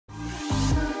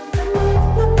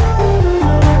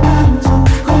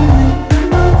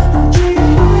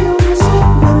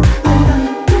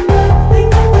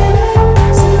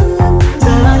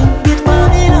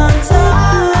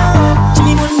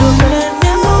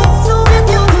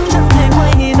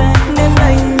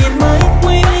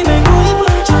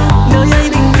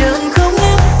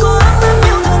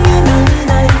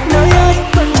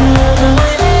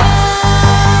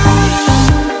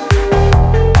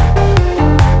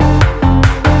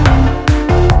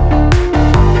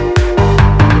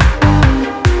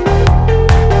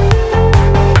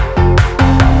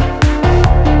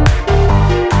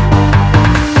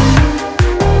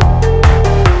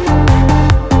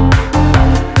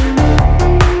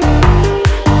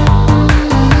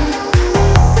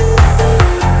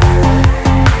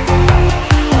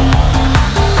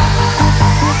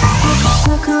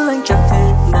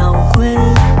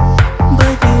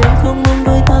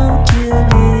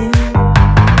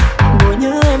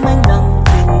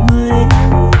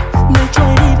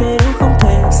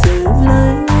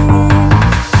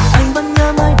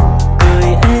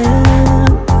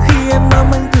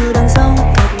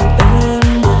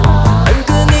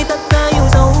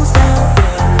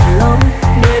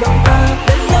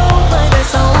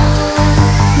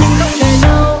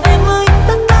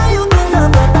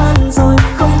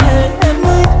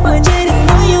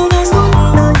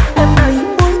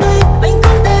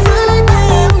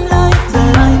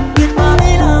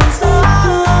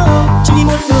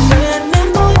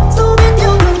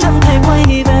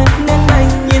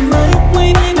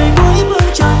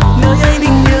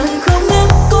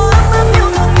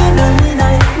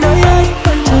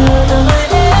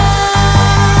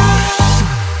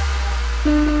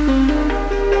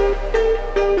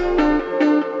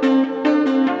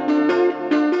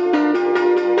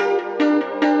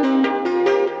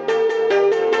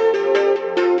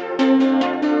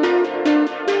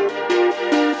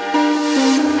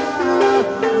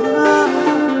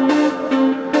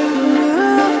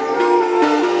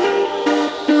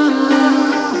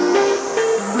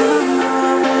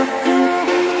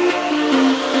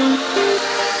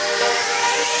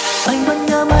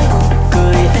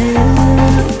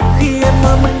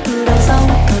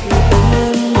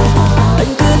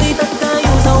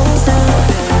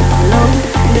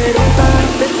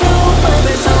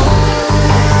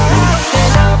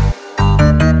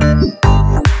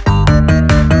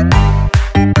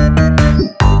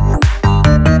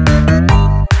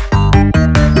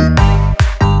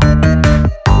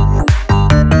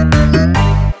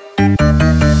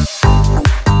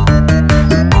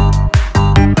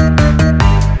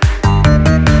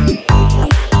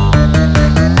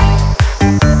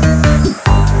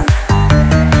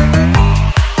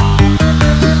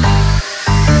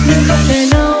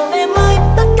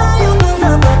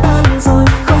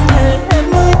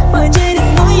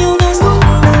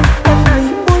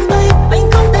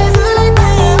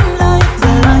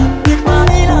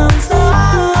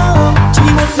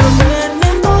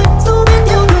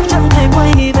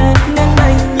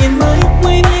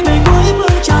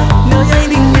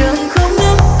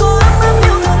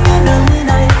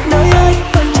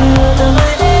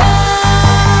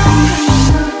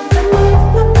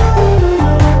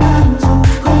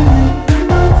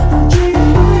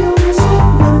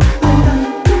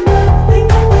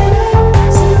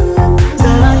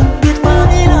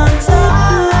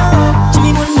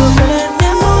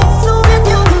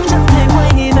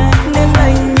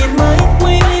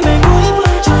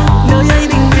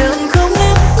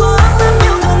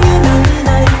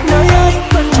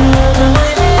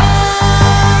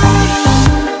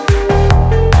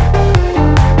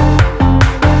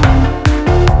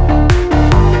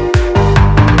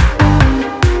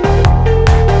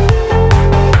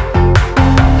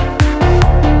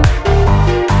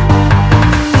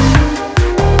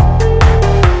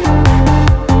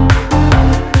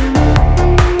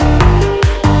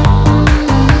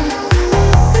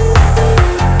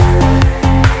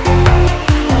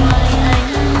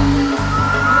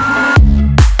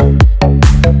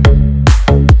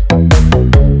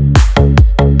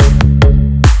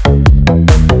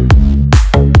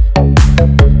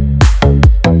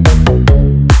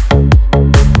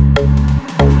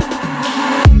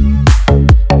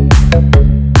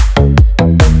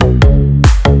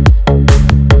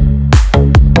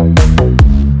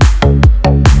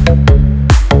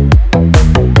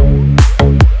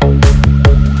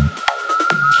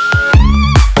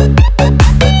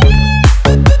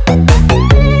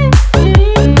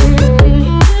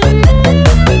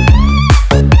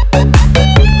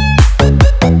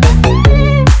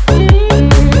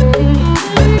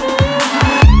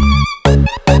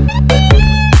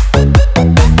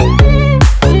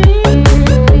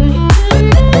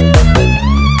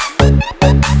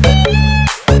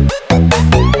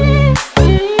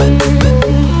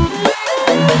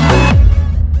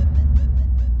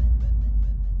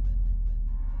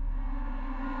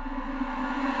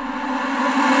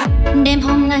đêm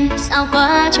hôm nay sao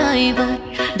quá trời vời,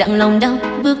 đặng lòng đau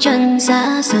bước chân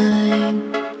xa rời.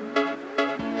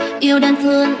 Yêu đơn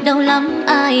phương đau lắm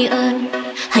ai ơi,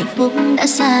 hạnh phúc đã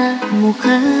xa mù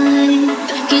khơi.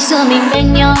 Khi xưa mình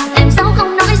bên nhau em giấu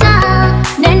không nói ra,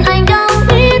 nên anh đâu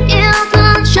biết yêu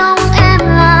thương trong em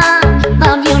là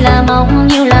bao nhiêu là mong,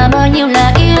 nhiêu là mơ, nhiêu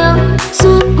là yêu.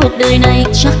 Suốt cuộc đời này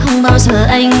chắc không bao giờ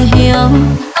anh hiểu.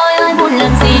 Tôi ơi muốn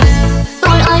làm gì,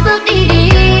 tôi ơi bước đi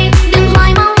đi, đừng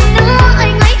hoài mong nữa,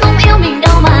 anh ấy không yêu mình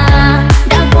đâu mà.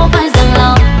 Đã cố phải dừng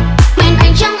lòng, quên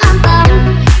anh chẳng an tâm,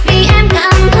 vì em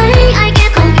cảm thấy ai kia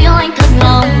không yêu anh thật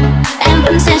lòng. Em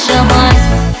vẫn sẽ chờ hoài,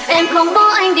 em không bỏ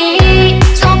anh đi.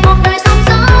 Do cuộc đời sóng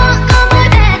gió có mối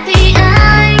đẹp thì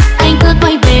anh cứ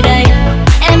quay về đây.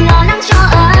 Em lo lắng cho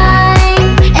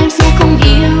anh, em sẽ không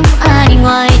yêu ai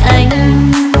ngoài anh.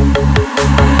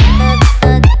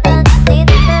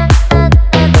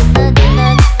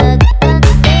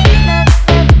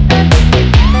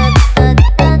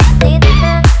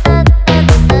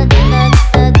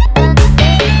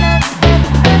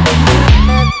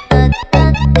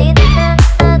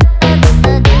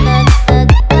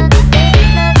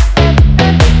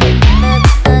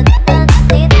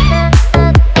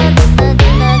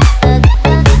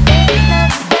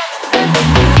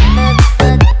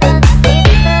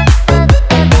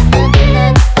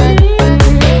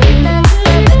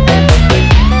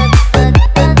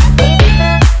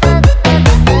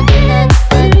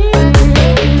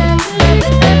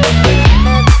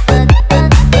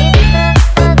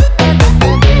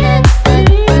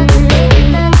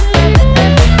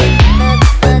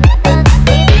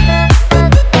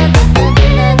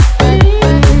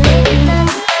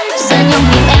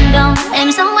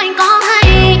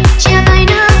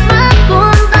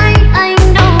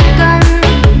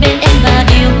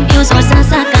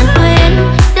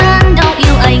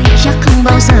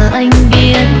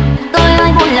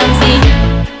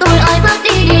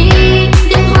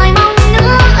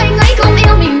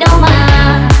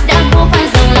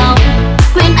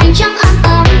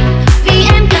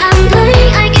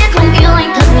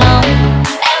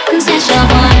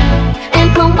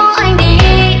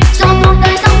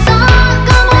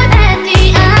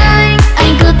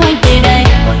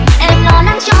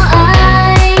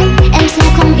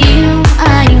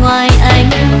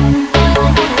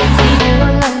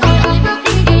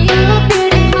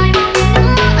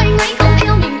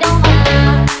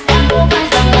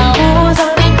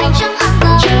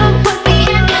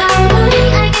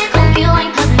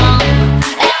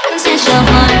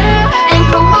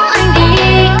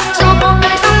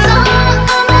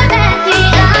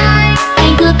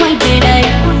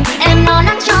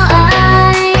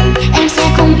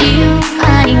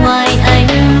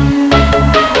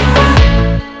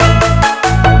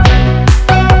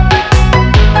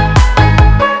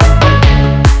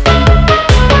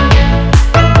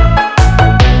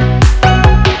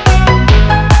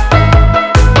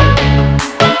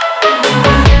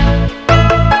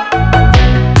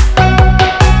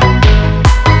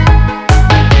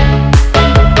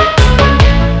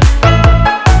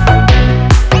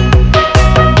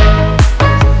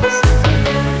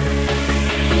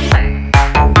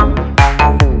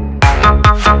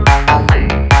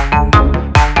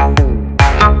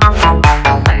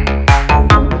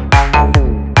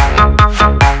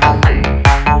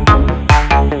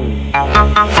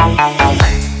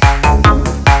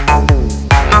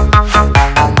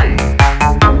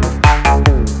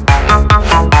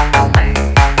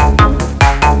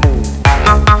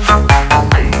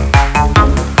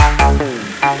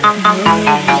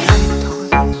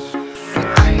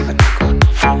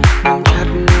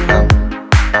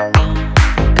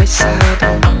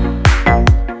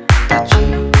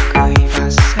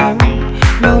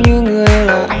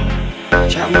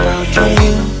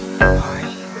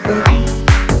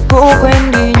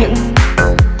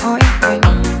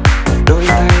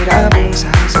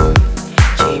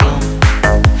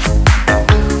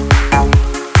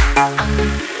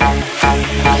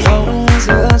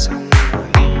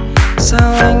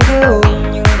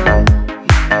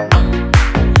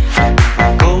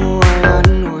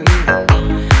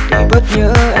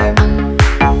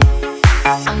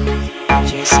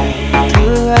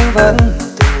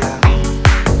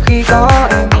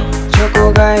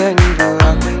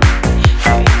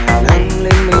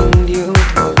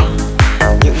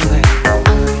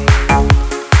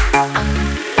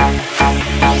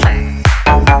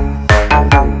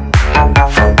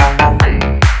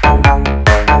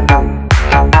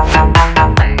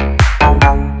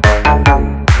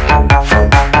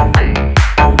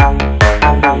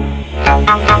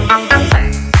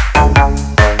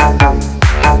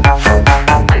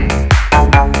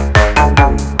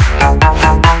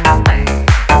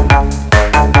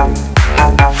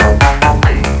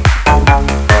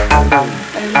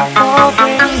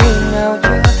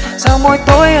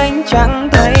 anh chẳng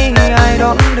thấy ai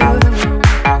đón đưa.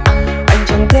 Anh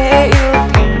chẳng thể yêu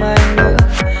thêm ai nữa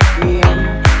vì em,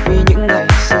 vì những ngày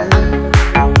xưa.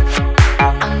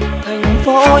 Thành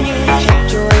phố như chật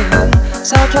chội hơn,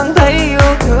 sao chẳng thấy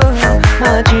yêu thương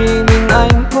mà chỉ mình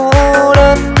anh cô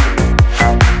đơn.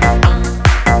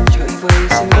 Trời vơi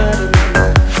giữa đêm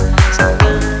mưa, sao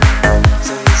em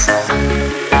rời xa.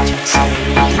 Chẳng sai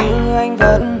những thứ anh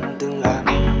vẫn từng làm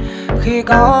khi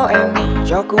có em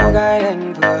cho cô gái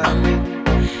anh vừa mình.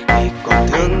 Vì còn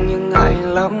thương nhưng ngại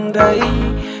lắm đấy,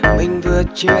 mình vừa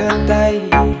chia tay.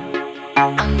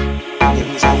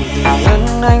 Những dòng tình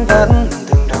nhân anh vẫn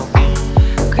từng đọc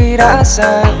khi đã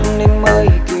xa nên mới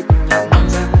kịp nhận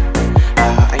ra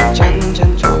là anh chẳng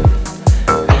trân trọng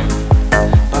em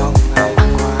bao ngày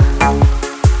qua.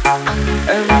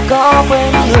 Em có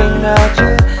quên người nào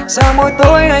chưa? Sao mỗi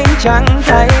tối anh chẳng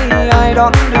thấy ai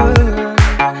đón đưa.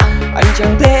 Anh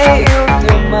chẳng thể yêu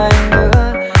thêm ai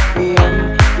nữa vì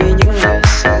em, vì những ngày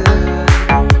xưa.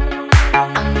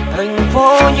 Thành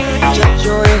phố như chật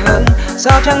chội hơn,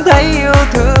 sao chẳng thấy yêu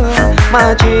thương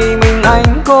mà chỉ mình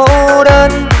anh cô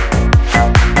đơn.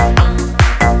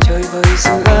 Trời vơi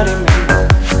giữa đêm mưa,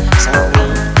 sao em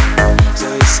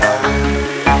rời xa.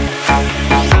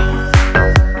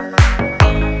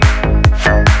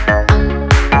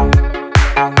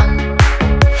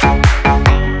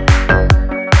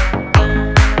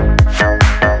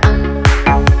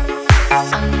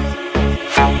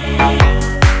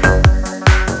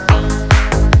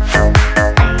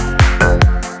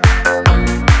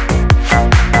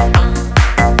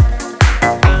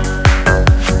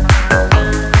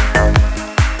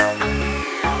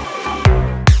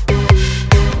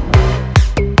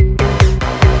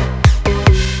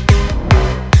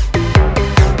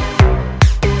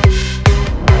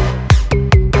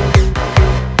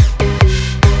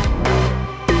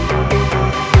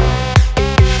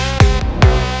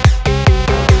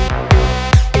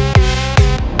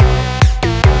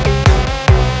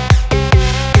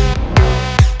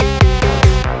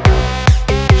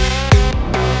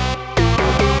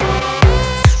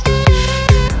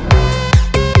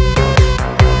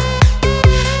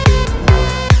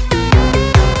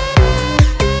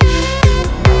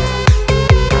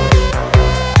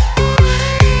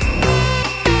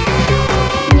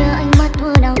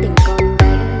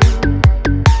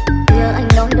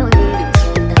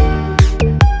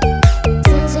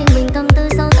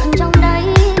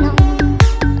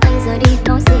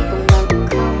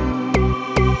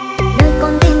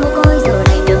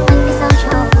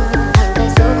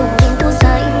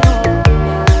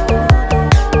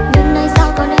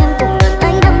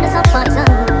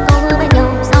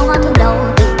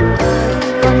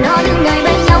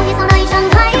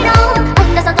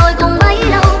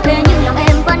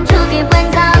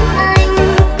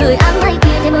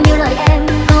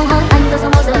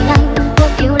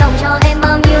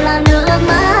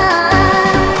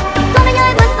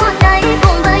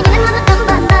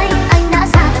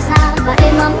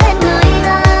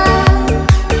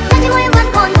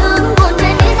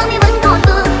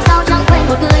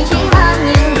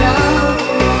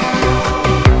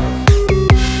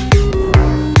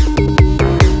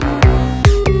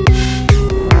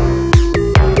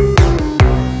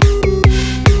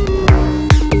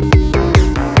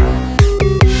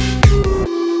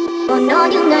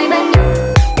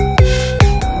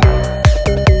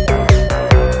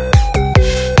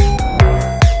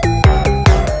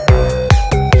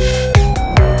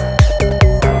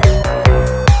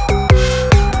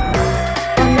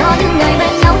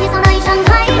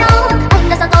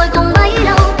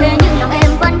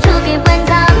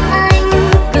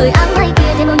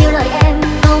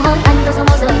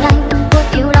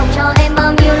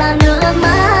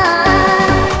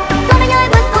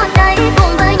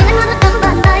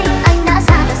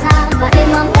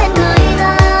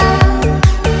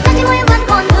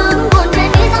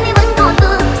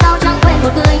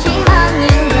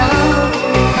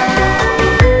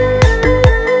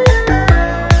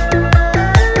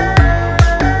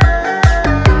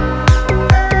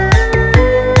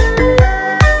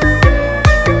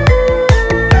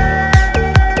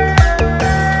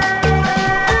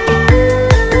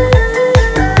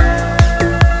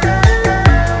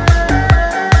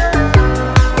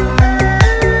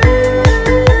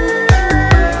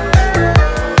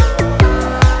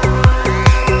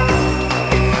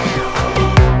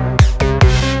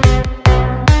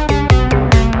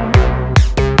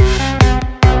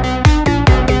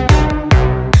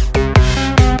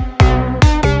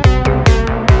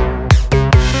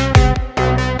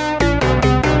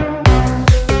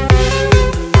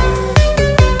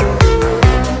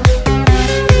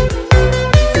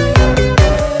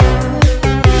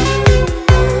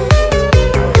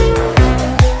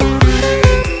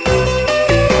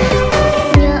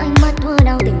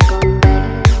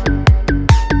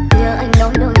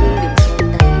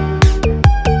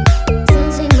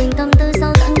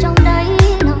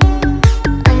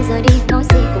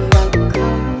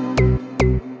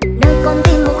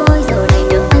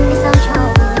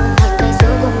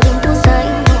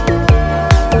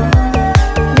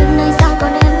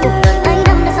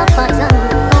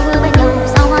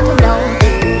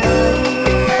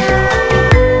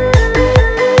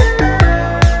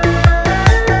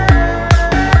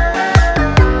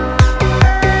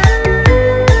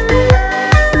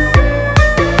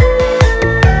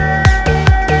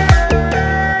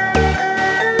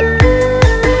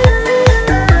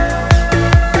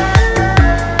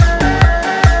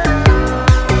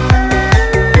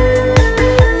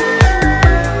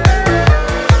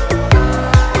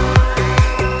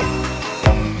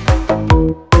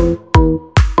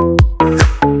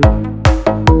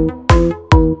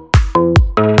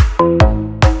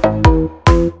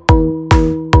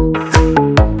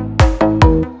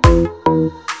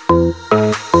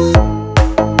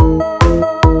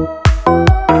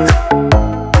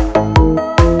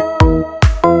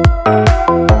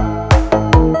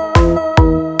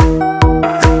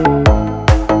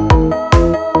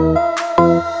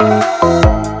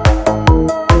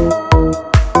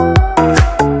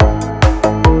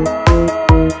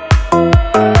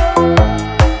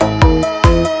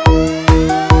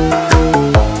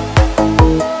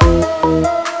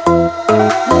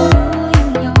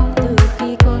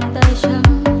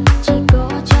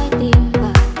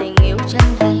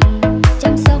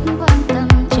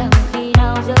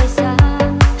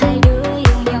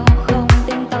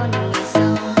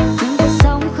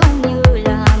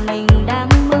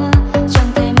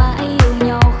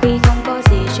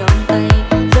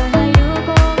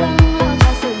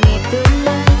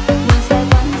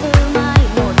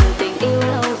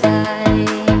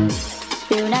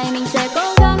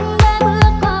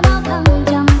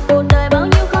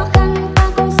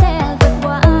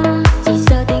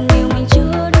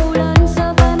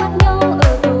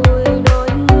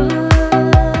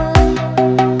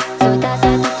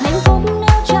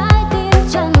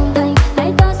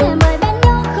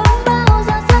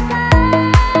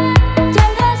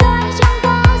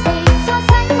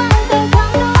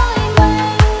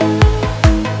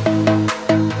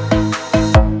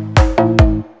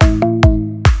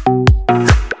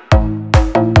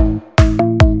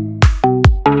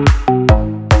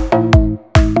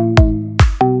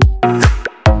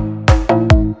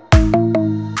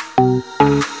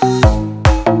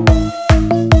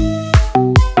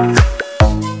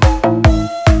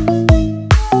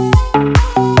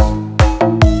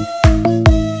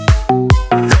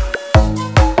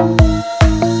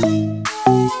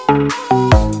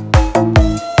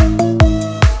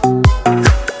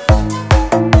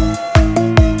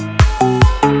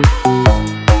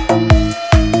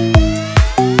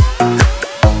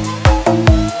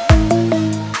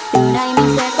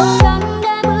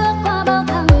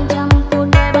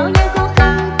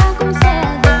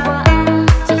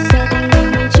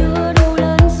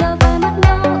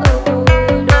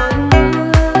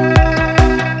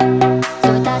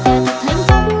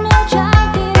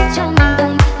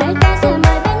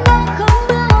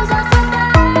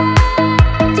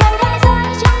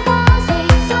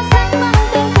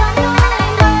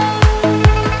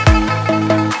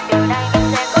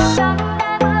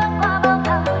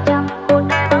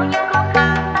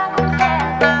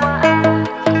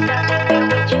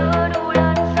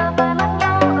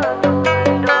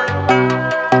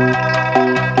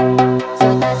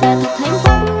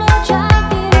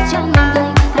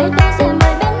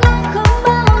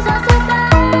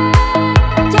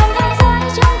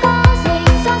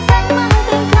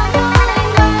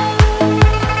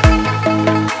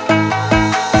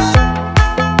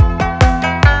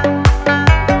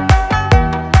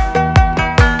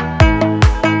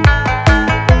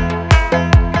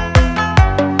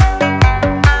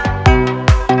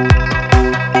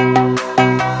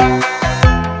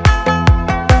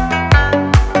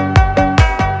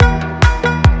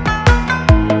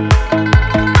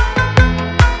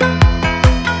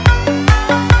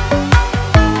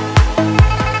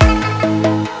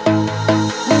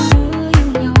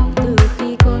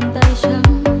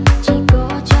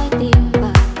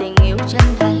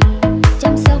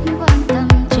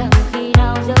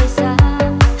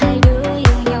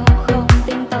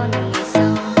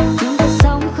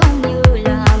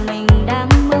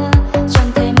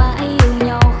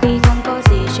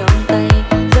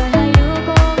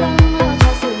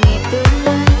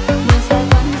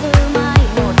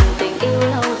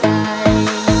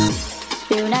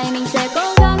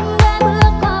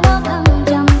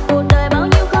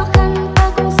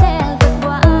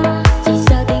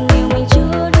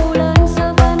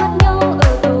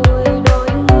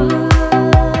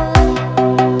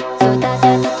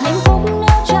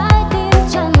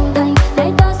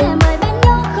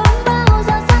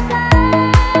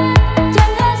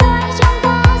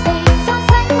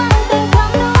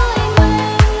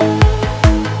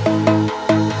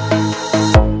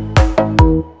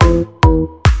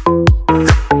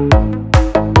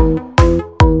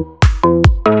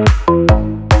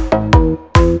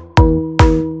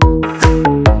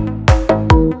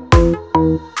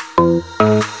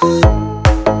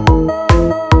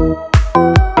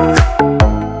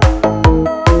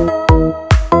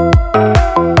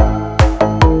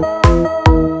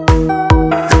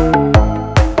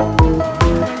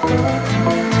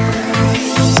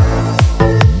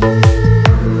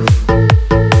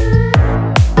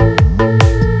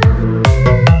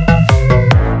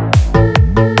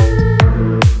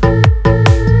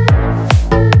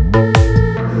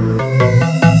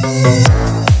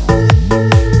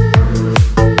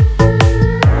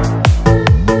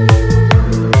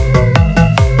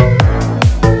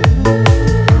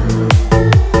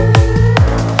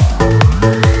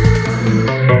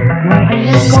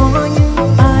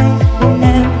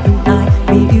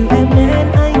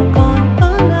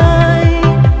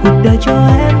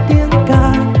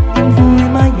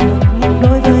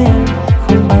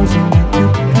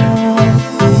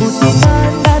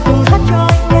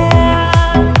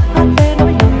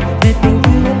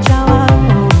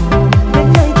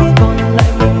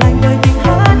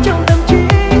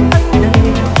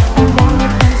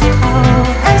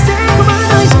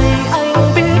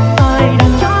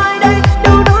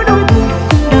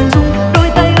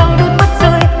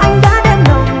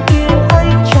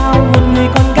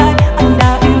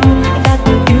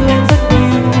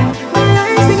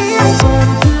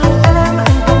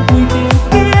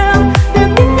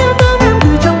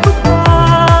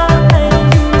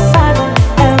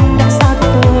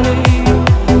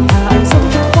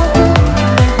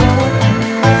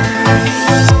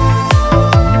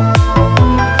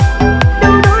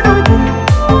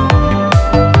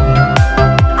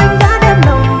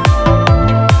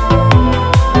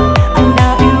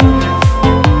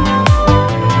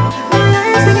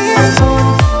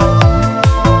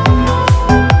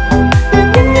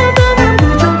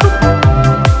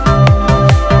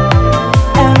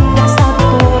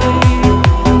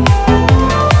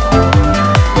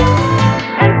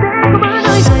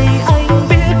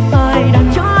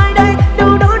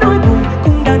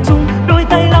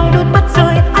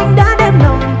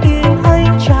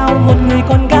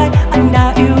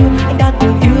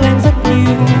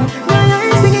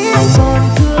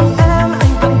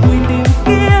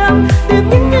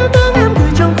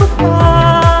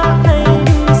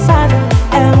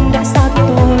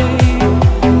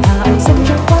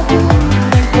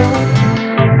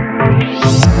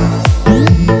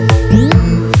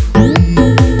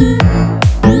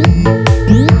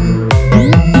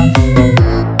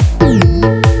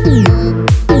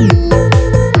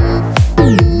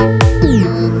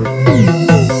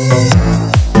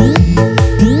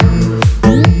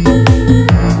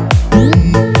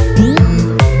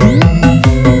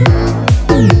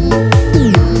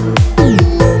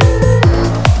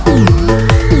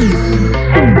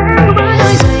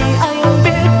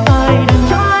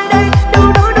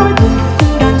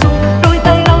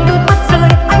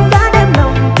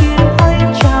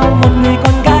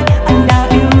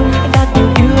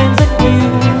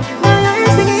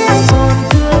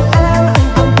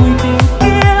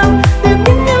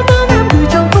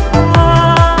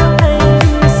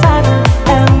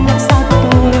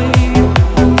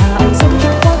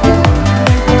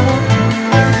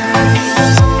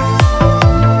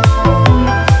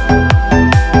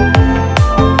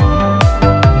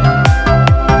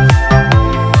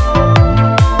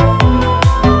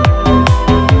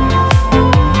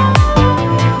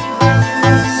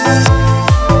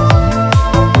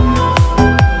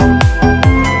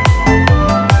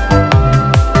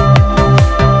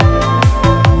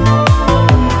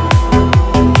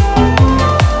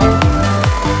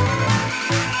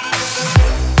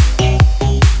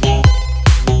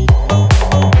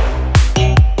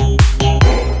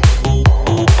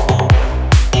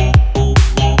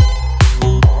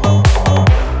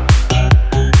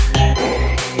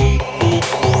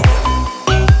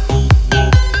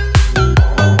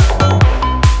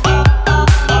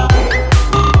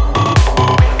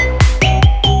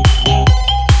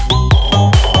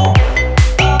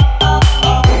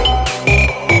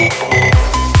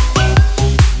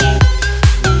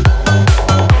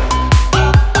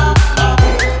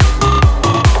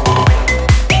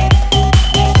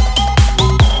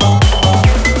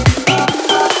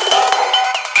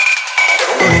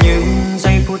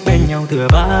 thừa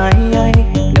vai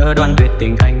anh, nỡ đoạn tuyệt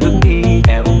tình anh bước đi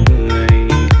theo người.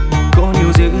 Cô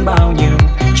níu giữ bao nhiêu,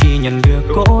 chỉ nhận được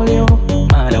cô liêu,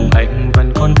 mà lòng anh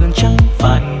vẫn còn thương chẳng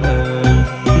phải ngờ.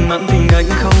 Mặn tình anh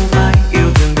không phải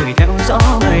yêu thương đuổi theo gió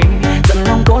mây, dặn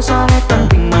lòng cố xóa hết tâm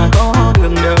tình mà có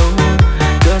đường đâu.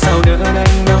 Cớ sao đỡ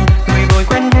đành đâu, người vội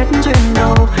quen hết duyên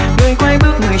đâu, người quay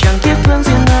bước người chẳng tiếc thương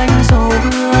riêng anh sầu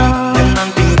hương. Em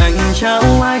mang tình anh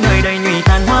trao ai, nơi đây nhụy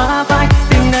tàn hoa phai.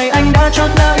 Tình này anh đã chót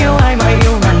lỡ yêu ai mà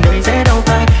yêu ngàn đời sẽ đâu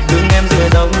phai. Thương em giữa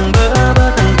dòng bơ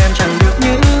vơ, thân em chẳng được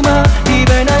như mơ. Thì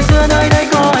về nơi xưa nơi đây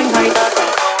có anh hay ta cùng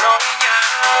câu nói nhớ.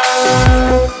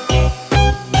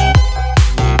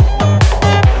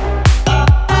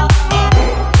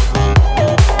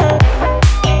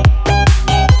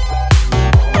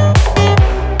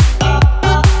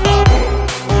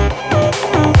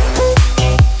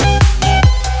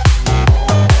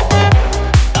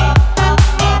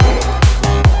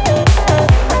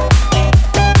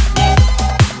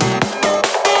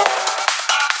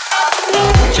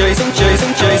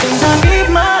 Trời sinh ra kíp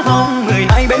má hồng, người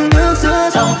hai bên nước giữa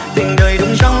dòng. Tình đời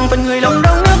đúng trong phần người lòng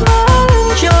đông nước mắt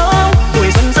trong.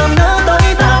 Tuổi xuân sớm nỡ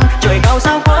tới tàn, trời cao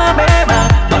sao quá bé bàng.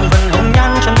 Bằng phần hồng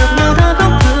nhan chẳng được như thơ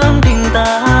khóc thương tình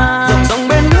ta. Dòng sông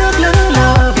bên nước lững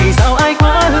lờ, vì sao ai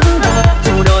quá hững hờ.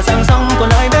 Dù đò sang sông còn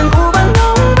lại bên cũ vẫn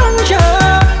ngóng vẫn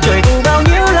chờ. Trời thu bao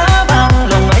nhiêu lá vàng,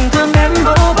 lòng anh thương em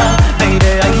vô vàng. Hãy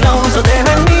để anh lau rồi để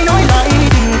em đi nói lại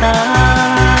tình ta.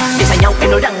 Để xa nhau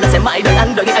em nói rằng là sẽ mãi đợi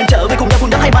anh ngày anh trở về cùng nhau vun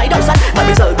đắp hai mái đầu xanh. Mà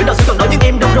bây giờ bên đầu xưa còn nói nhưng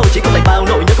em đâu rồi, chỉ còn lại bao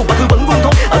nỗi nhớ cùng quá khứ vẫn vương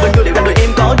thôi. Ở bên người liệu rằng đời em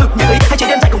có được như ý, hay chỉ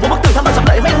đêm dài cùng một bức tường thắm và sắp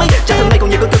lại em mi. Chẳng thường ngày còn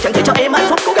nhiều cực chẳng thể cho em hạnh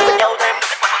phúc, cố gắng bên nhau thêm được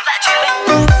kết quả vẫn là chia ly.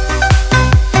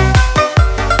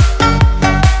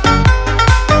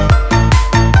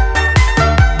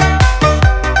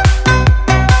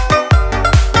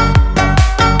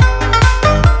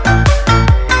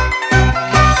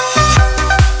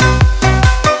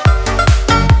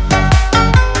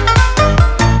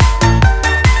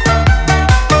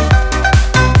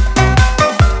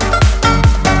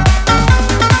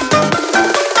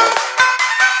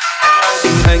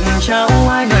 Trao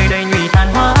ai nơi đây nhụy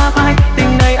tàn hoa phai.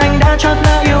 Tình này anh đã chót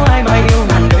lỡ yêu ai mà yêu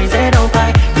ngàn đời sẽ đâu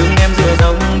phai. Thương em giữa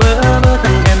dòng bơ vơ,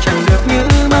 thân em chẳng được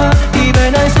như mơ. Thì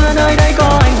về nơi xưa nơi đây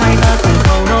có anh hay ta cùng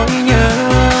câu nỗi nhớ.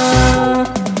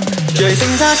 Trời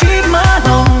sinh ra kíp má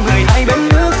hồng, người hai bên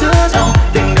nước giữa dòng.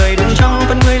 Tình đời đúng trong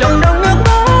phần người lòng đông nước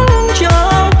mắt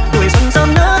trong. Tuổi xuân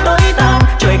sớm nỡ tới tàn,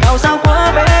 trời cao sao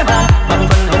quá bé bàng. Bằng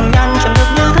phần hồng nhan chẳng được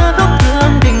như thơ khóc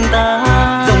thương tình ta.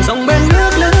 Dòng sông bên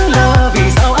nước lững lờ,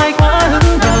 vì sao ai quá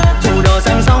hững hờ. Dù đò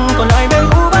sang sông còn lại bên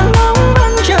cũ vẫn ngóng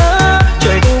vẫn chờ.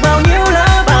 Trời thu bao nhiêu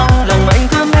lá vàng, lòng anh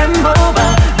thương em vô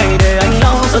vàng. Hãy để anh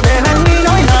lau rồi để em đi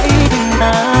nói lại tình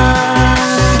ta.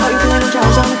 Hỡi thương chào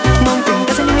rằng mong tình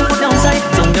ta sẽ như những phút đau say.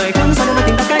 Dòng đời không sao đâu mà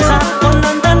tình ta cách xa, còn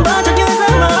lần tan vỡ chẳng như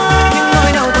giấc mơ. Những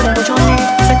nỗi đau tôi đành cho đi,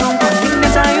 sẽ không còn những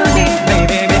đêm dài ước đi. Hãy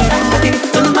về bên anh một tim,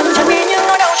 rồi nước mắt chẳng đi những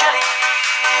nỗi đau chia ly.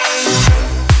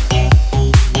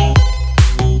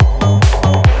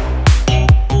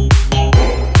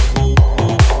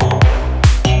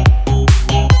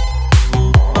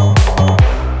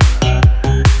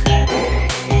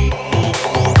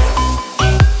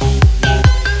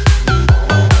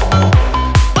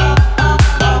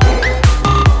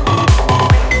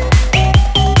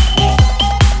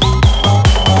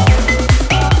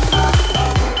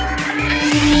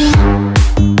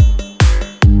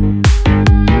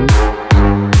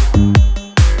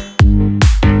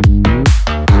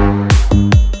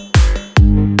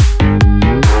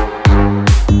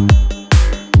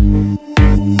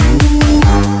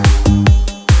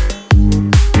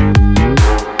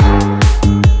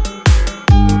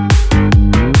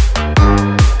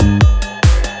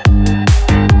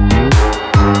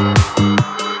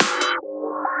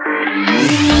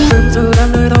 Giờ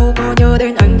đang nơi đâu có nhớ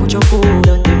đến anh phụ cho cô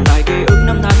đơn, tìm lại ký ức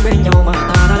năm tháng bên nhau mà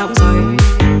ta đã đắm say.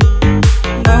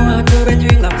 Bao hạt mưa bên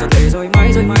duyên làm giọt lệ rồi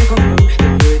mãi không ngừng.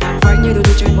 Từng người tàn phai như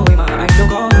thứ trên môi mà anh đâu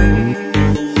có hay.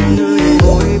 Người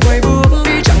vội quay bước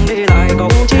đi chẳng để lại câu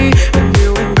chi. Em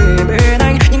yêu em về bên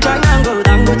anh nhưng trái ngang gờ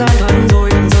tăng đôi tan thân rồi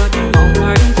giật mong được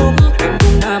hạnh phúc. Em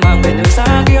cũng đã mang về nơi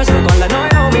xa kia giờ còn là nỗi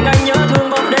đau mình anh nhớ thương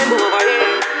bóng đêm bùa vây.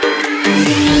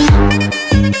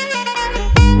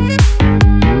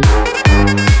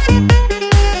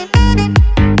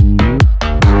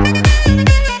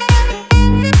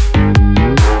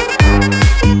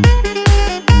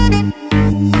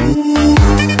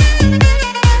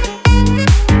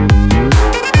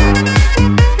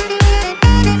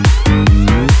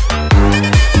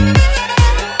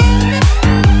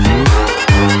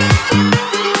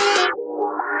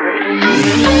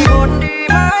 Buồn đi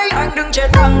mãi anh đừng chết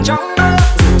thẳng trong mơ,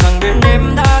 dù rằng bên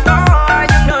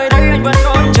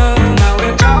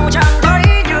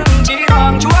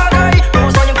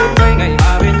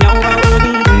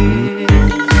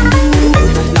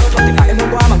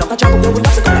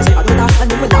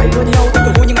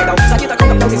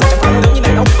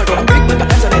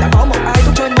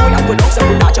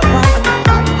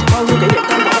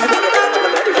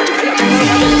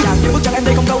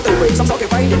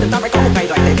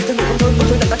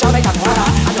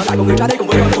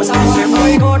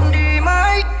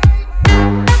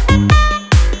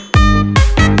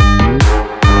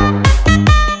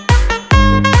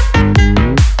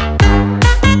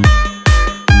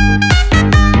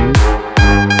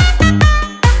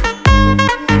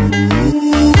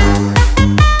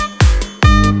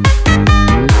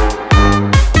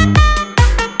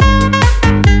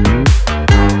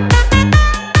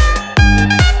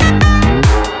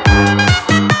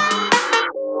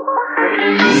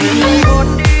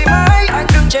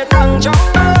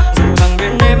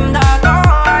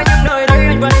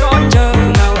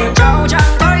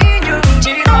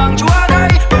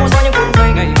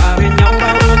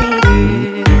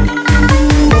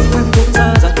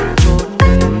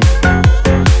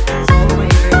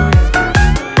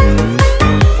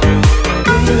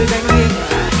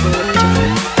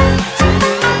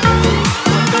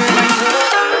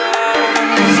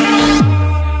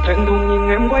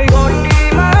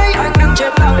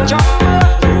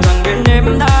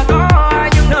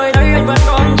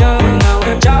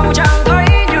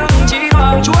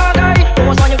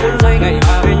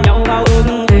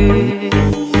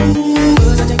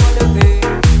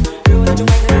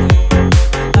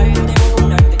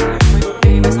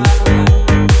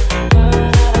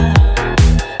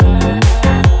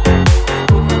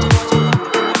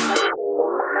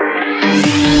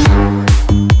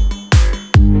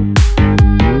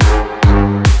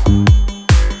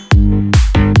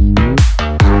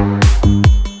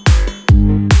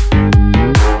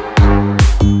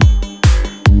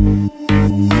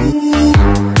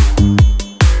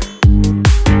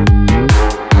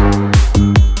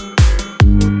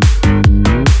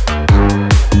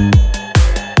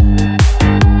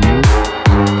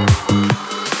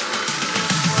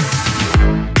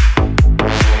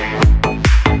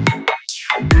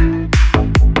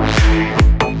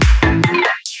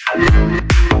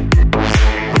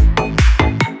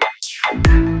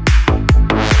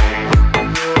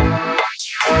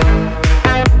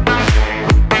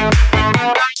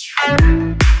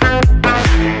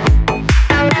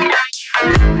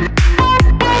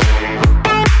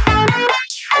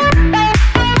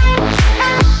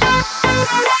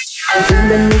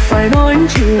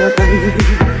chia tay.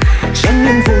 Chẳng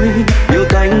nên vui yêu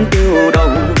cánh tiêu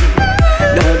đồng,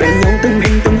 đã bên nhau từng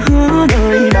hình từng hứa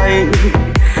đời này.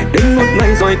 Đến một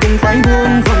ngày rồi cũng phải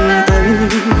buông vòng tay.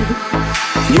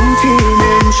 Nhưng khi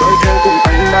nên trôi theo cùng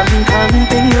anh năm tháng,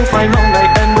 tình yêu phải mong ngày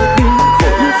em bước đi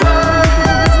vội vàng.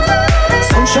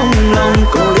 Sóng trong lòng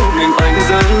cô lúc mình anh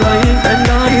giờ lấy em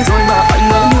đây rồi mà anh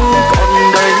ngỡ như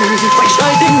còn đây. Phải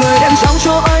trái tim người đem trao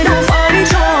cho ai đâu phải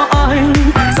cho anh.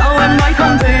 Sao em mãi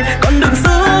không về còn đừng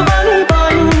giữ vắng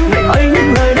tay. Ngày ấy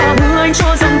những lời đã hứa anh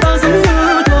cho rằng ta giống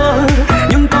như thơ,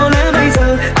 nhưng có lẽ bây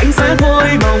giờ anh sẽ thôi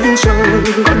mong chờ.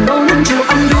 Còn đâu những chiều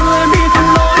anh đưa em đi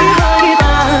không lối hai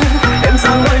ta. Em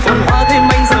sang nơi phồn hoa thêm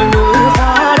anh giờ như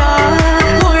phá đá.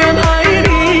 Thôi em hãy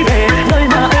đi về nơi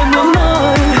mà em ước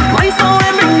mơ. Mãi sau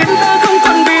em mình nên ta không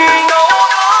còn bị đâu.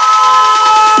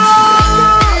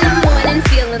 I'm morning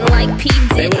feeling like P.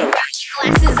 Diddy.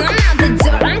 Glasses, I'm out the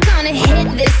door, I'm gonna hit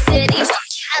this city.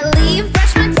 I leave,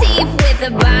 brush my teeth with a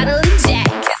bottle of Jack.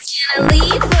 'Cause can I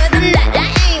leave for the night? I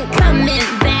ain't coming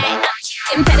back.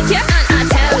 I'm taking pedicure on our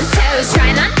toes, toes,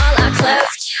 trying on all our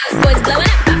clothes. Boys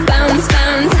blowing up our phones,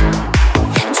 phones.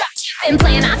 Drop and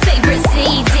playing our favorite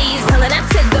CDs, pulling up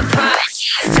to the parties,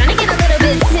 trying to get a little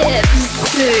bit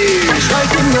tipsy. Trái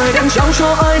tim người đem trao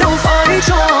cho ai đâu phải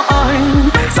cho anh.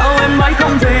 Sao em mãi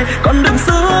không về còn đừng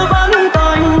giữ vắng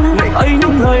tay. Ngày ấy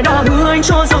những lời đã hứa anh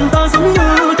cho rằng ta giống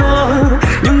như thơ,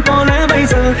 nhưng có lẽ bây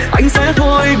giờ anh sẽ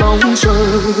thôi mong chờ.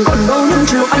 Còn đâu những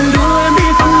chiều anh đưa em đi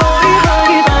không lối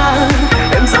hai ta.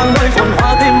 Em sang nơi phồn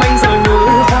hoa thêm anh giờ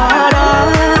như phá đá.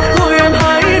 Thôi em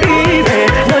hãy đi về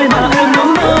nơi mà em ước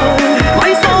mơ.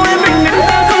 Mãi sau em mình nên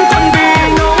ta không còn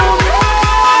bị ngỡ.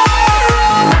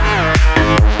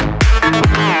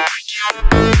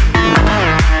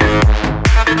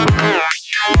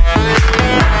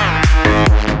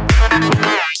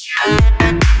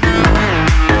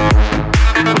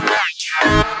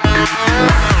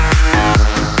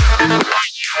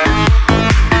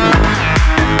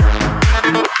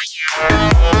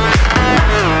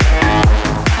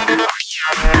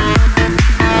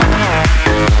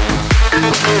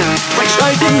 Phải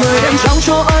trái tim người đem trao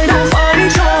cho ai đâu phải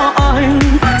cho anh.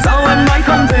 Sao em mãi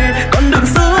không về còn đừng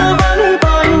giữ vắng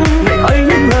tay. Ngày ấy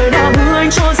những lời đã hứa anh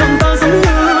cho rằng ta giống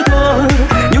như thơ,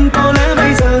 nhưng có lẽ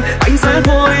bây giờ anh sẽ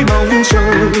thôi mong chờ.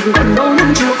 Còn đâu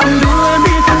những chiều anh đưa em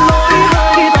đi không lối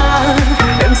hai ta.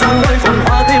 Em sang nơi phồn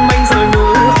hoa thêm anh giờ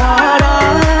như phá đá.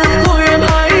 Thôi em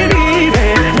hãy đi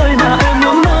về nơi mà em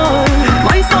ước mơ.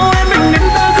 Mãi sau em mình nên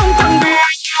ta không còn bị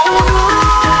yêu nữa.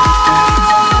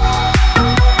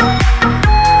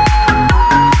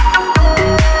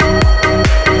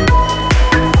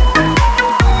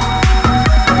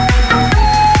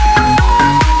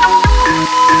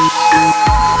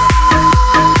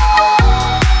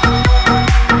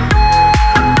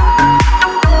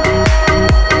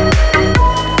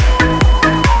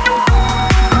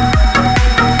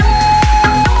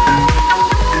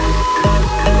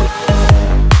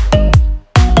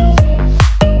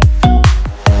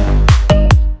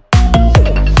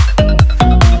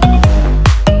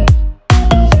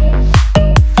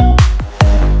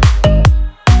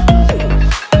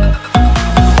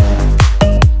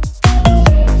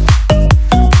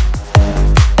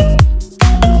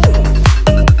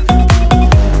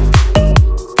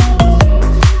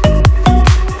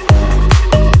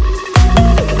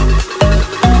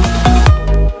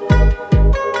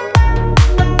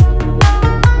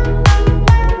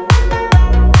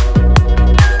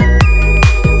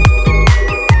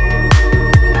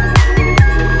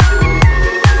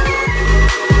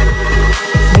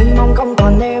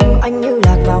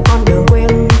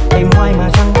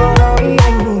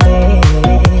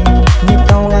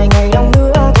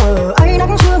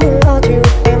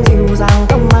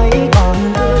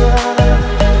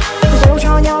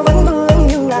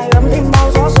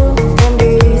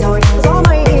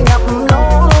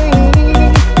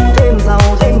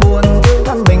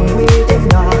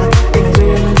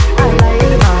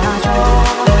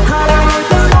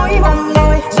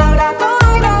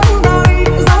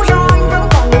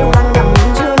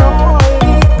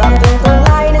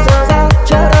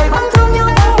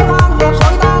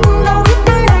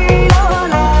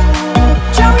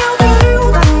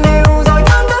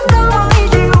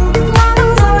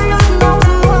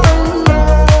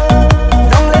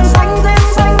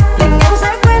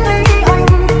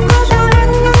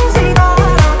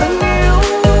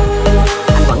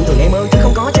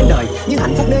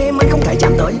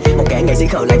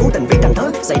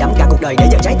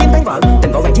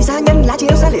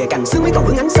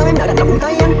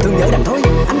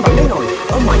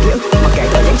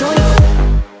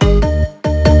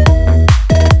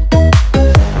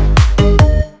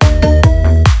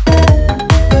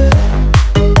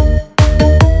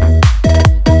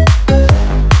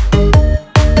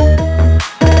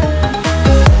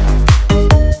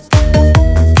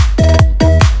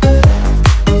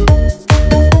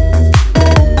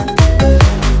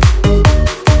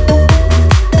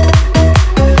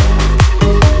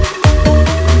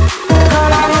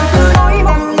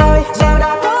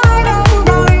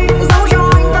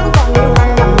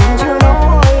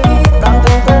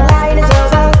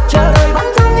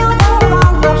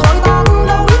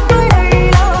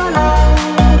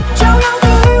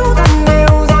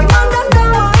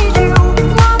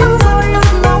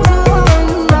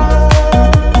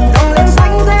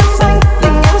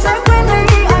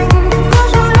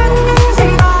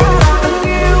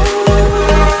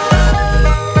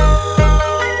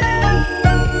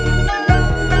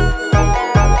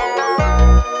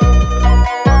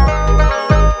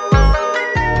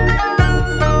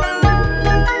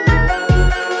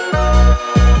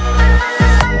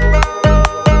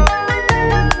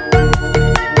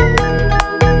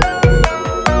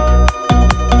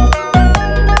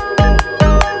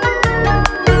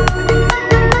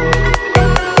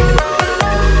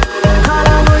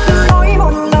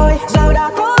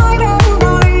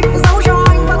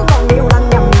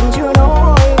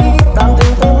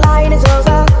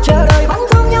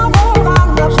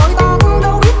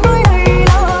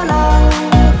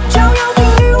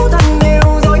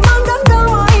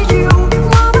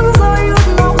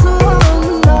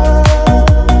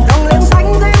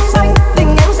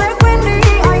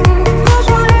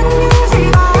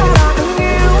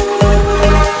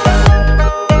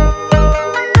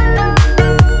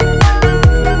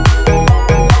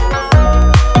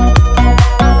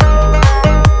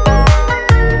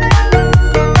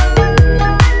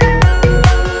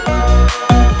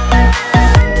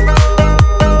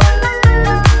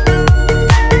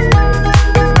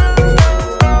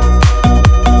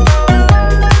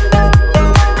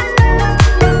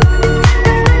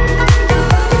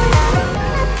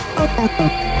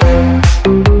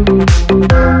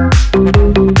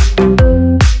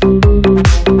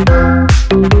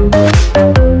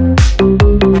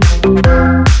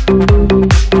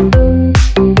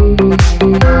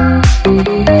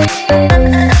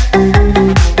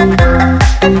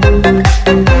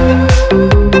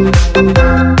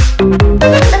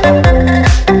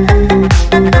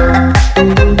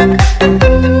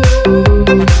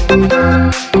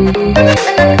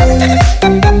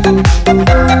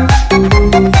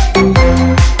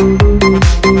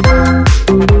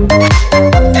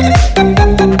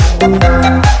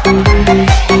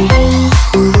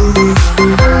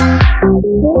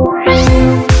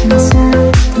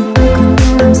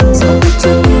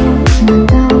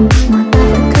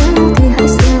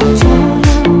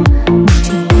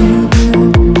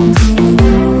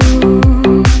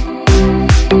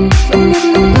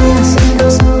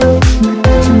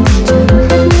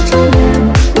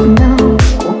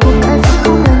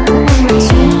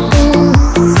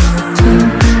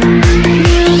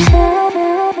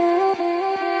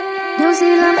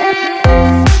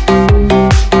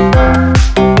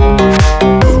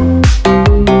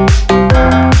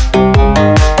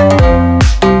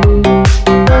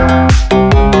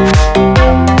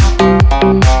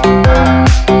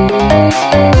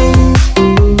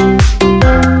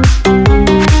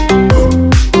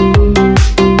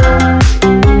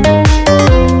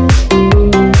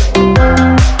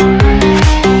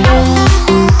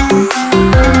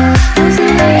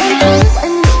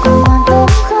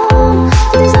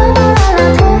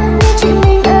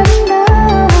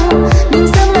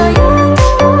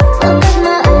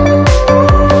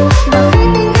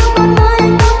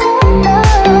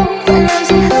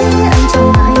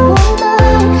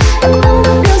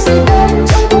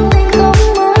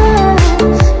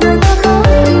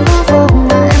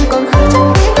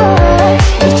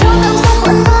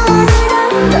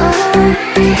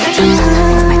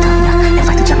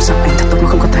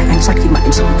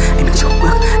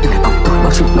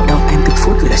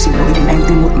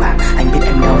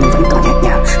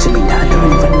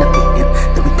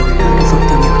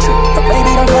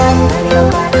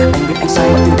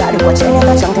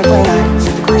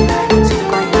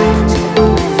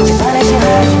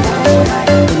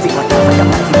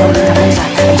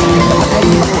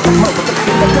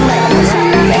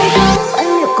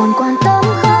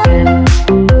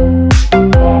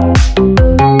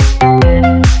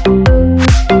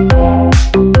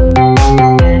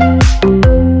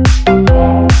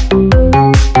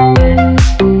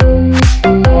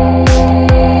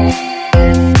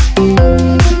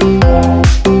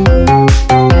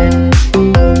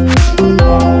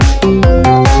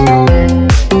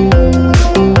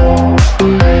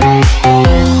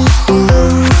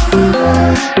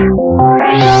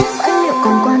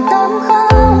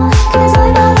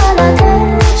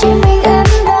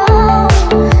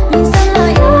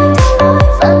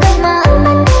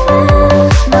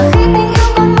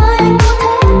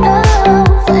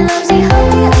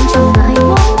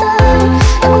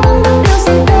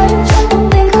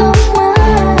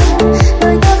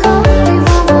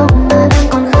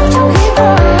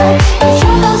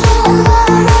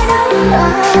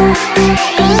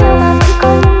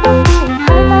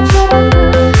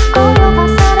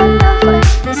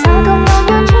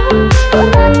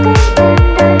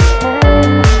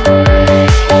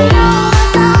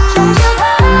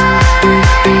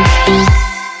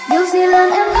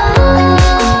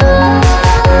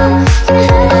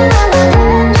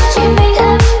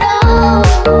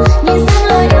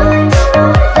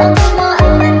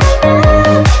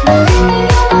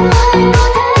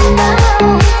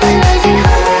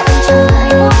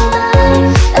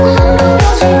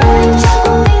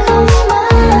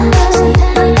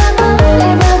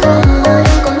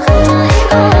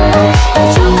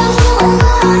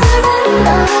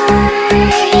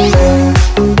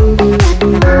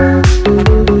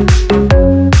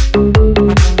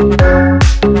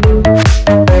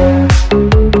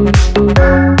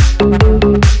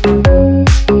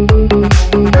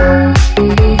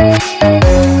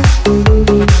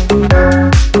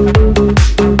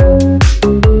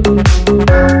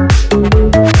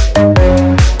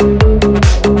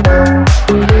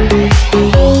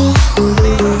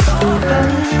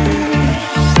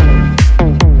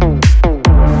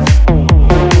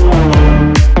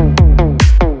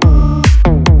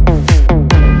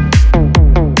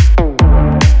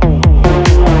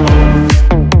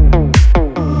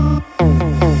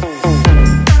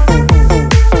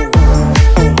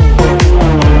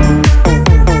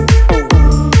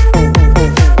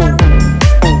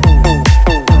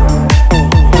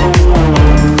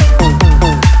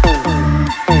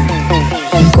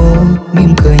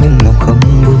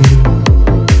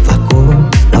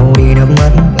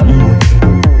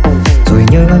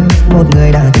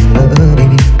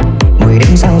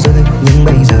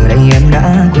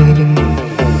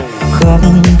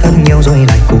 nhau rồi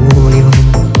lại cố liêu,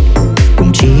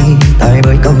 cùng chi tay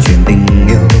bởi câu chuyện tình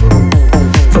yêu.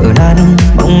 Vỡ nát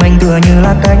mong manh tựa như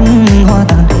là cánh hoa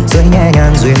tàn, rơi nhẹ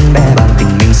nhàng duyên bè bàn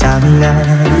tình mình sang ngang.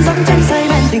 Dòng chân say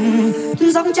men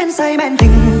tình, dòng chân say men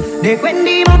tình, để quên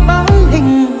đi một bóng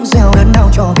hình, gieo đớn đau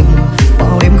cho mình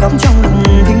bao đêm khóc trong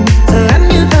lòng thinh. Giờ em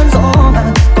như cơn gió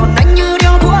tàn, còn anh như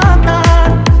điếu thuốc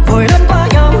tan, vội lướt qua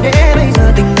nhau để bây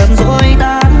giờ tình thầm rồi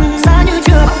tan. Xa như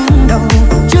chưa bắt đầu,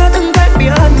 chưa từng quen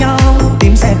biết nhau,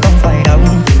 tim sẽ không phải đau,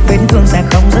 vết thương sẽ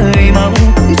không rơi máu,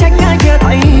 trách ai kia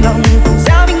thấy lòng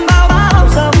gieo mình bao bão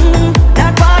giông,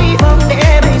 đã qua hy vọng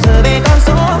để bây giờ về con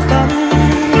số không.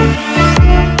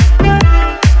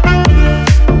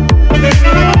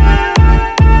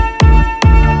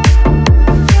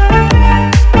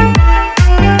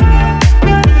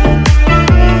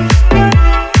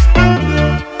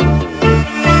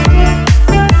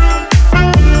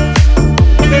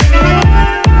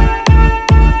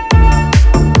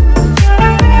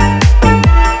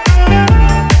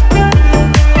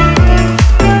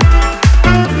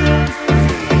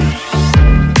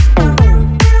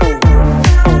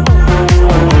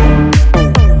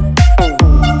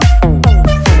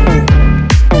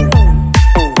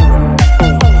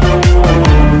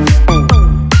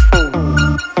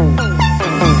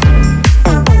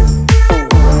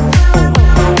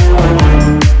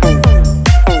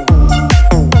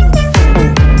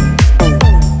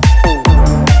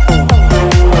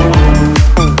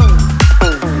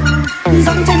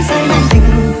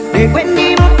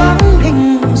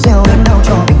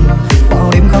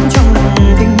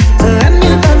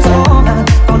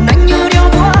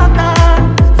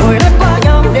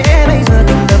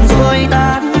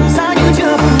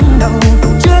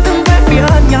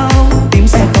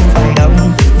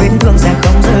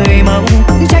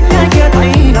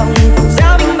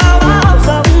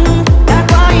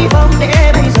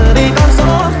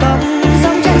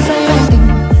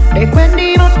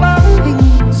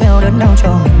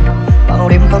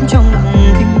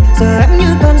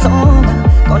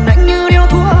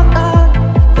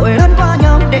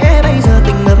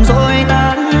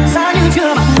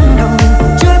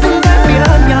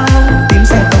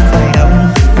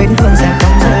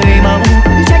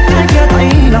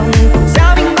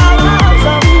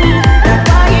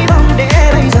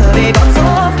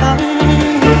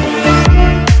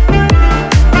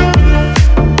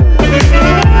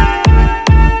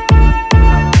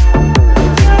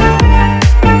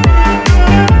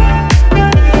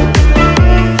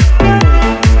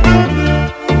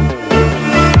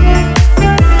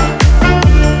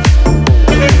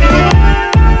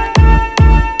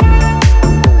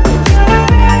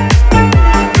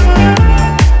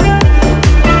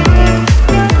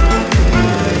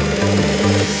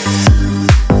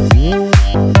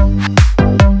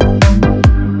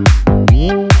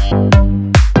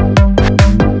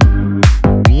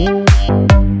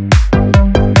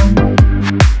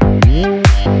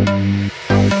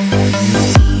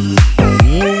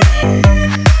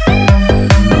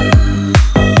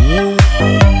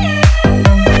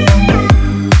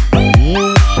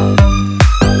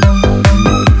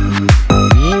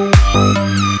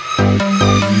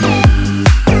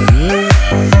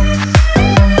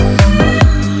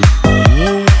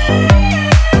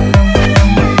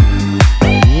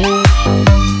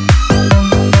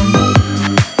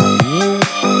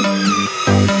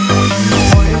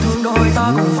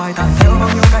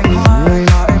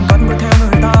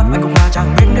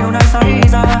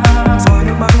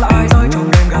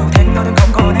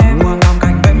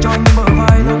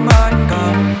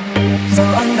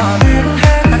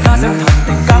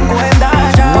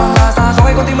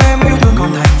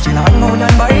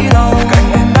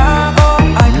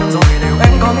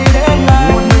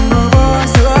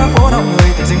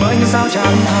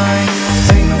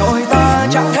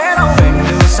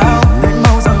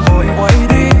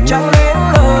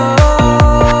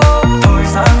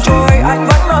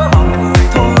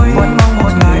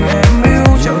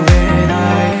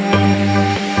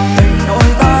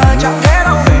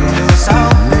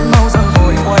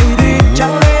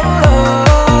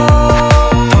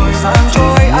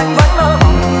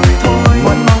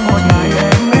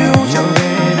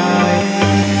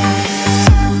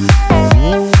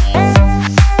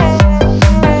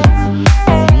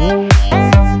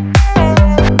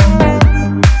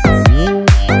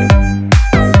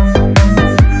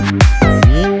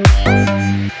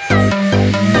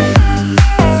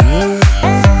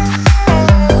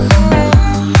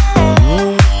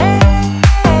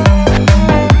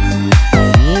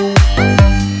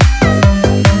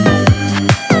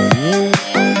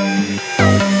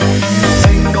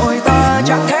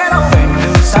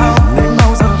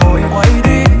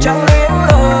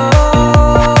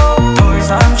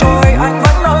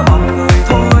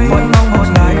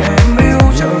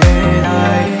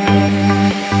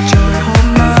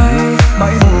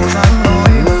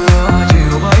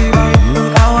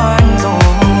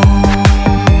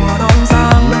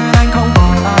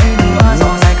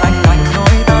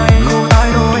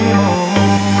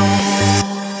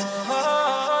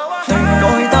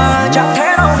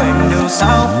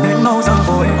 sao nên mau dần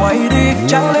vội quay đi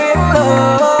chẳng lẽ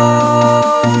lỡ.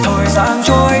 Thời gian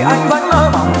trôi anh vẫn mơ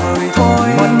mộng người thôi,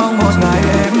 vẫn mong một ngày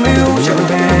em yêu trở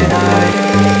về đây.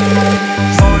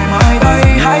 Rồi mai đây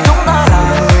hai chúng ta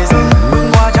là người dưng bước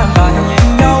qua chẳng cần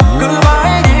nhìn nhau cứ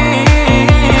mãi đi.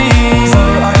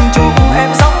 Giờ anh chúc em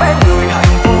sống bên người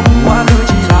hạnh phúc, quá khứ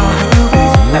chỉ là hư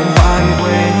vô em phải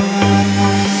quên.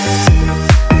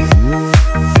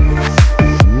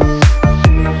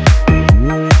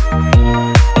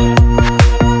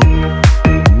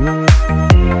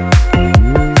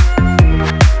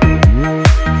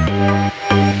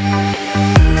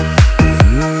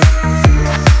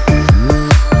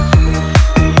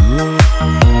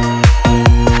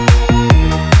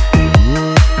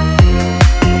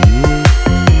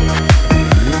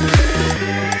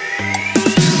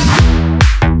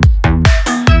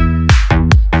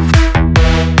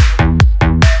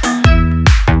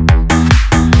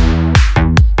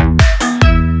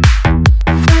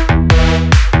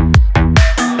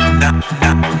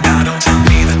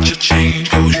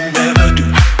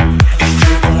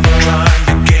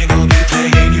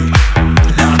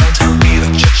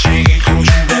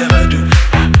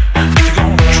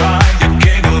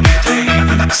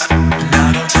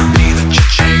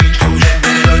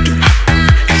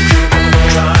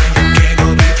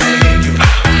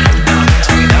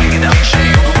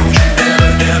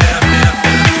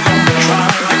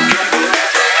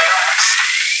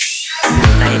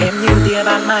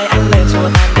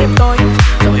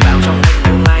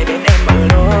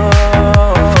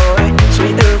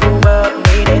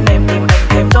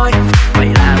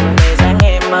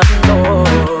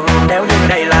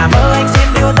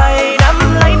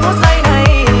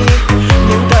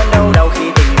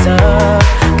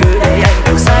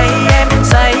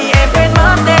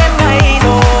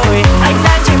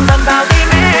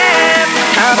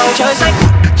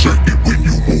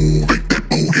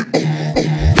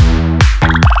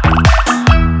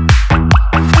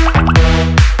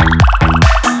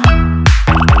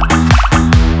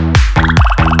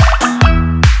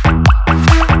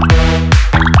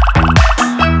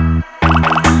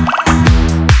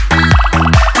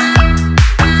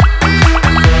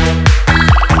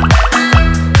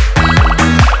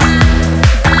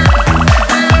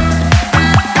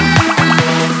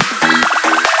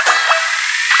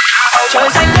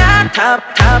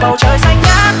 Thả bầu trời xanh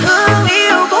ngát thương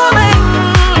yêu của mình,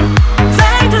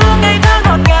 dễ thương ngây thơ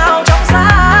ngọt ngào trong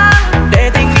sáng, để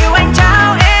tình yêu anh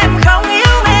trao em không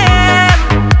yêu em,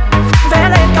 vẽ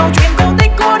lên câu chuyện cổ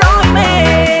tích của đôi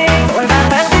mình. Vội vàng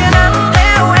mang tia nắng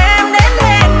theo em đến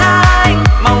bên anh,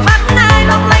 màu mắt ai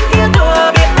long lanh kia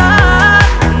thừa biển lớn,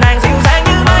 nàng dịu dàng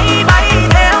như mây bay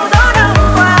theo gió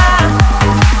đông qua,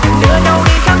 đưa nhau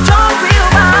đi khắp chốn phiêu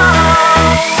bão.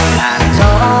 Làn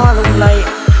gió lung lay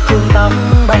hương tóc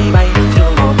bay bay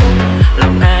thương một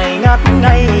lòng ai ngất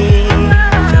ngây,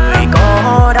 đời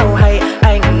có đâu hay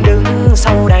anh đứng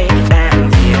sau đây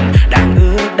đang hiền đang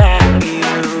ước đang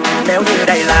yêu. Nếu như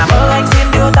đây là mơ anh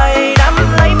xin đưa tay nắm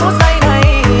lấy phút giây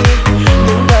này,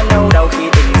 những cơn đau đầu khi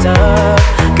tỉnh giấc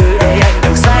cứ để anh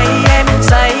được say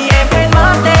em quên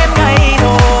mất đêm ngày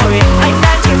thôi. Anh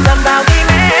đang chìm dần vào tim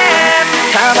em,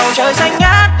 thả bầu trời xanh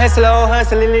ngát. Hey slow, hơi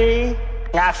Lily,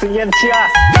 Nhạc tự nhiên chưa?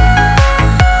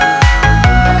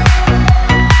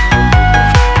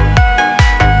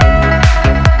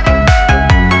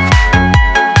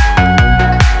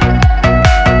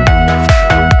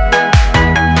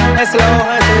 Slow,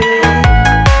 hơi Lily.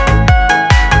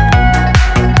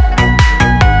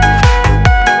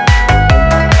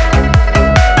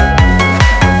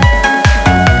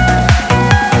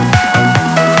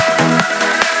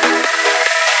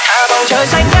 Thả bầu trời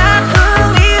xanh ngát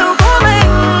thương yêu của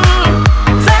mình,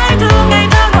 dễ thương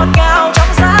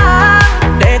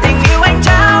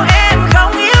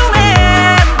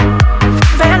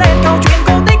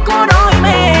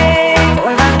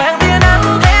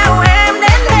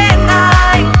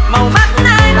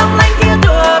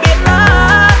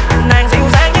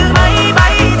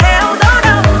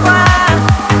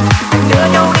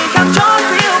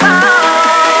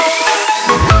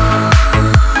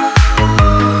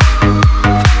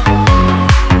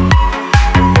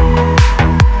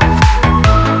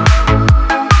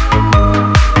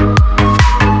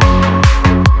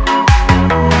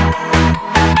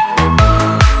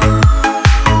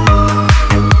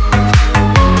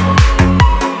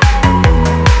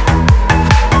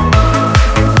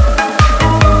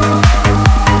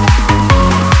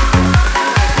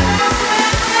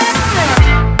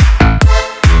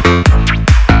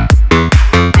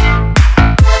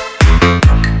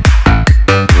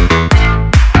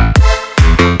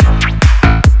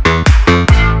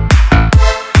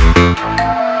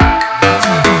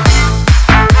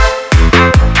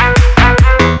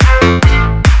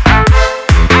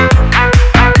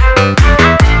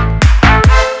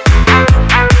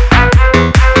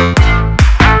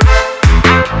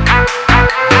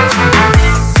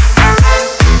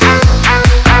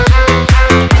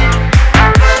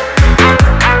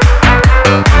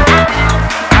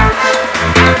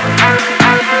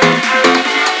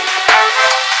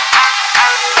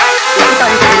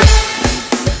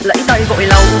lấy tay vội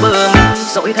lau bờ mi,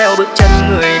 dõi theo bước chân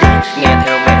người đi, nghe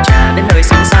theo mẹ cha đến nơi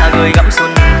xứ xa người gắm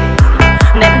xuân.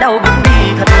 Nén đau bước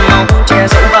đi thật mau, che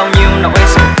giấu bao nhiêu nỗi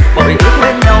sầu, bội ước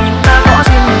bên nhau nhưng ta có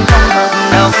duyên không hợp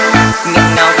đâu.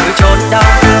 Nghẹn ngào cứ trốn đau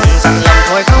thương, dặn lòng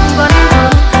thôi không vấn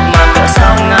vương, mà cỡ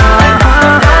sao ngàn tay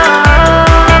nắm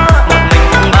một mình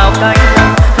cùng bao cánh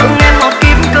đồng, thương em một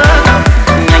kim cơ đồng,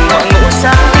 nhanh ngọn ngũ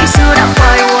sáng khi xưa đã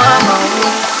phai hoa màu.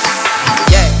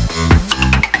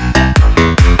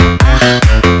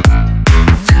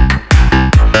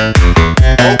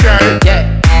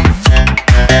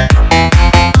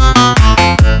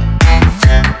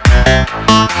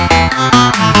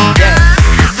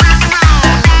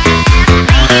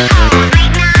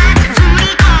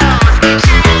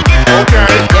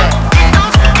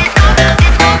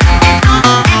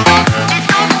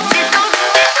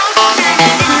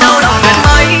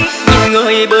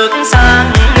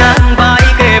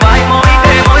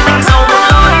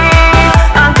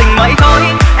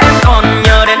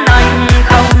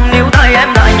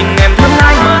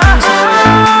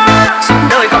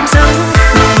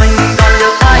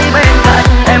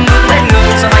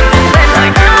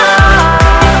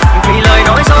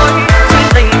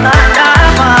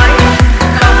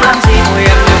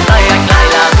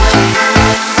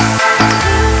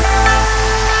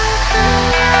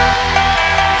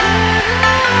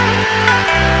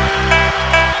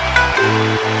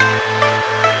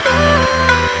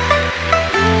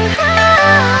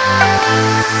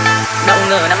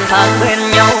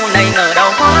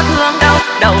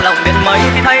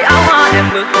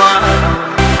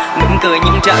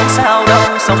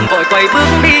 Xong vội quay bước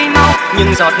đi mau,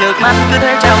 nhưng giọt nước mắt cứ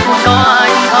thế trao không có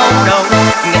ai thấu đâu.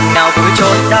 Nghẹn ngào vui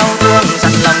trốn đau thương,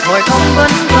 dặn lòng thôi không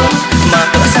vấn vương, mà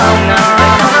cỡ sao ngàn tay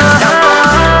nắm đau.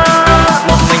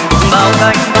 Một mình cùng bao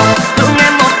cánh đồng, thương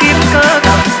em một kiếp cớ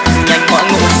gặp, nhanh mọi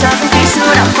ngủ sáng khi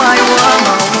xưa đã phai hoa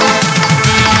màu.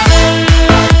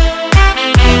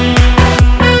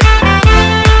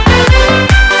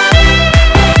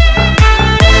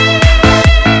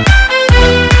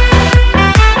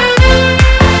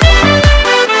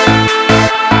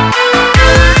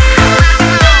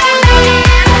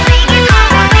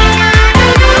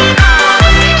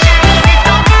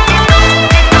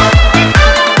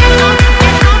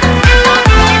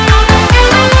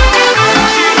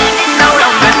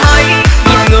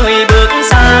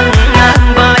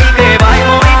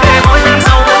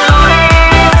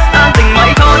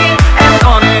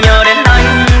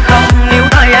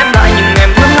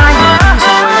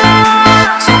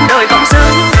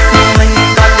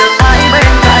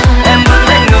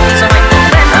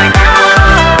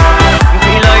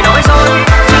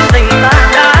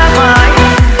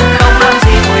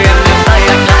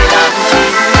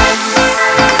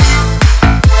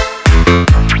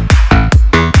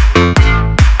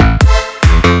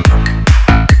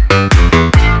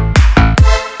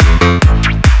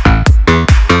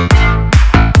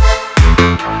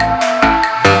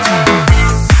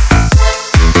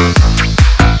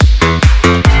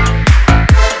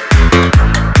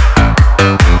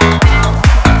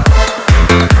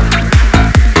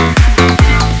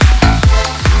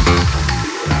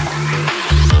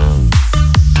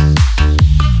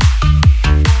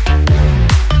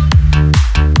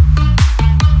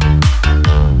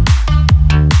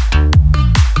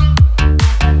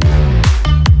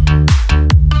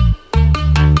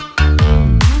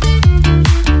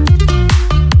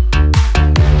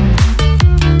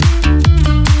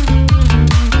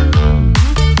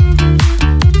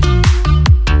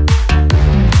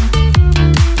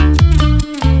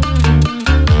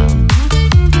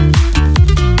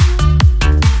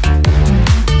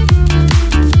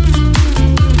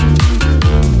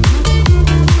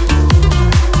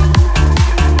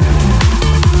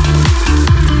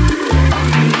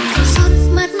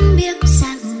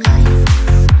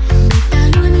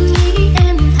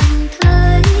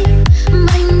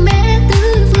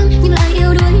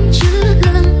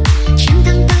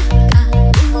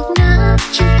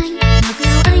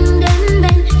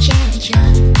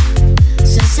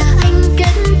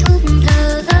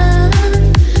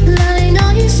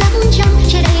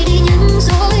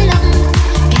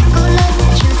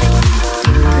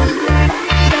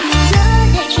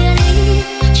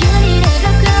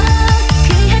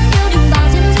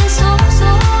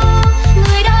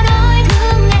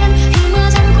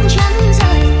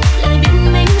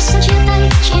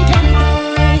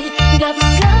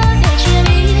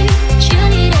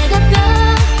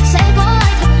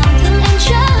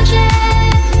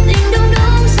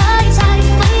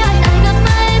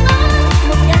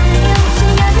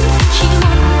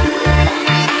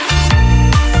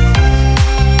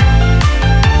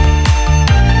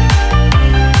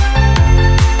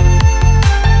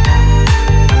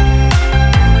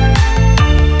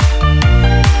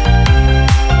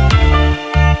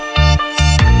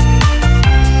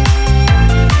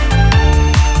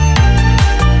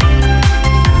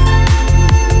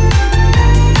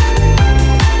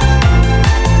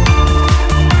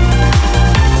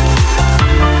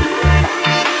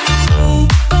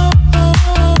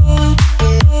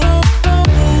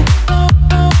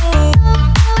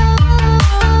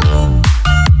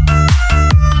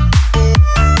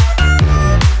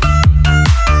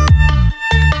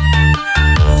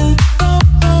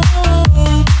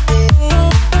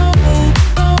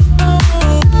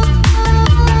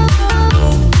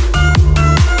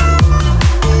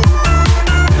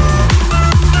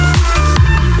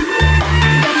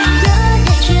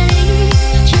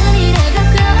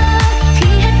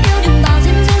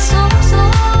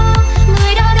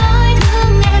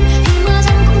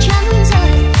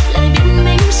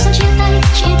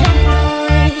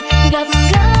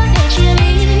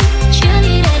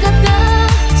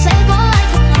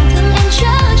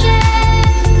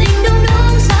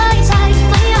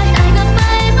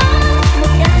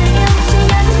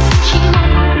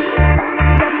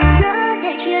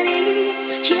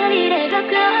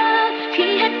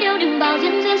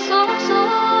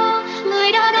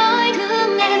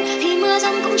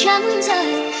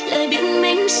 lời biết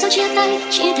mình sau chia tay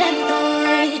chỉ thêm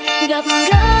tôi. Gặp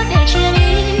gỡ để chia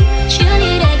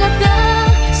đi để gặp gỡ.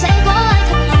 Sẽ có ai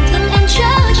thật lòng thương em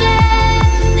chở che.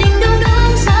 Tình đúng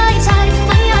đúng sai sai,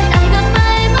 mấy ai gặp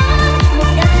may mắn.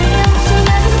 Một đời yêu duy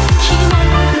nhất chỉ một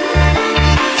người.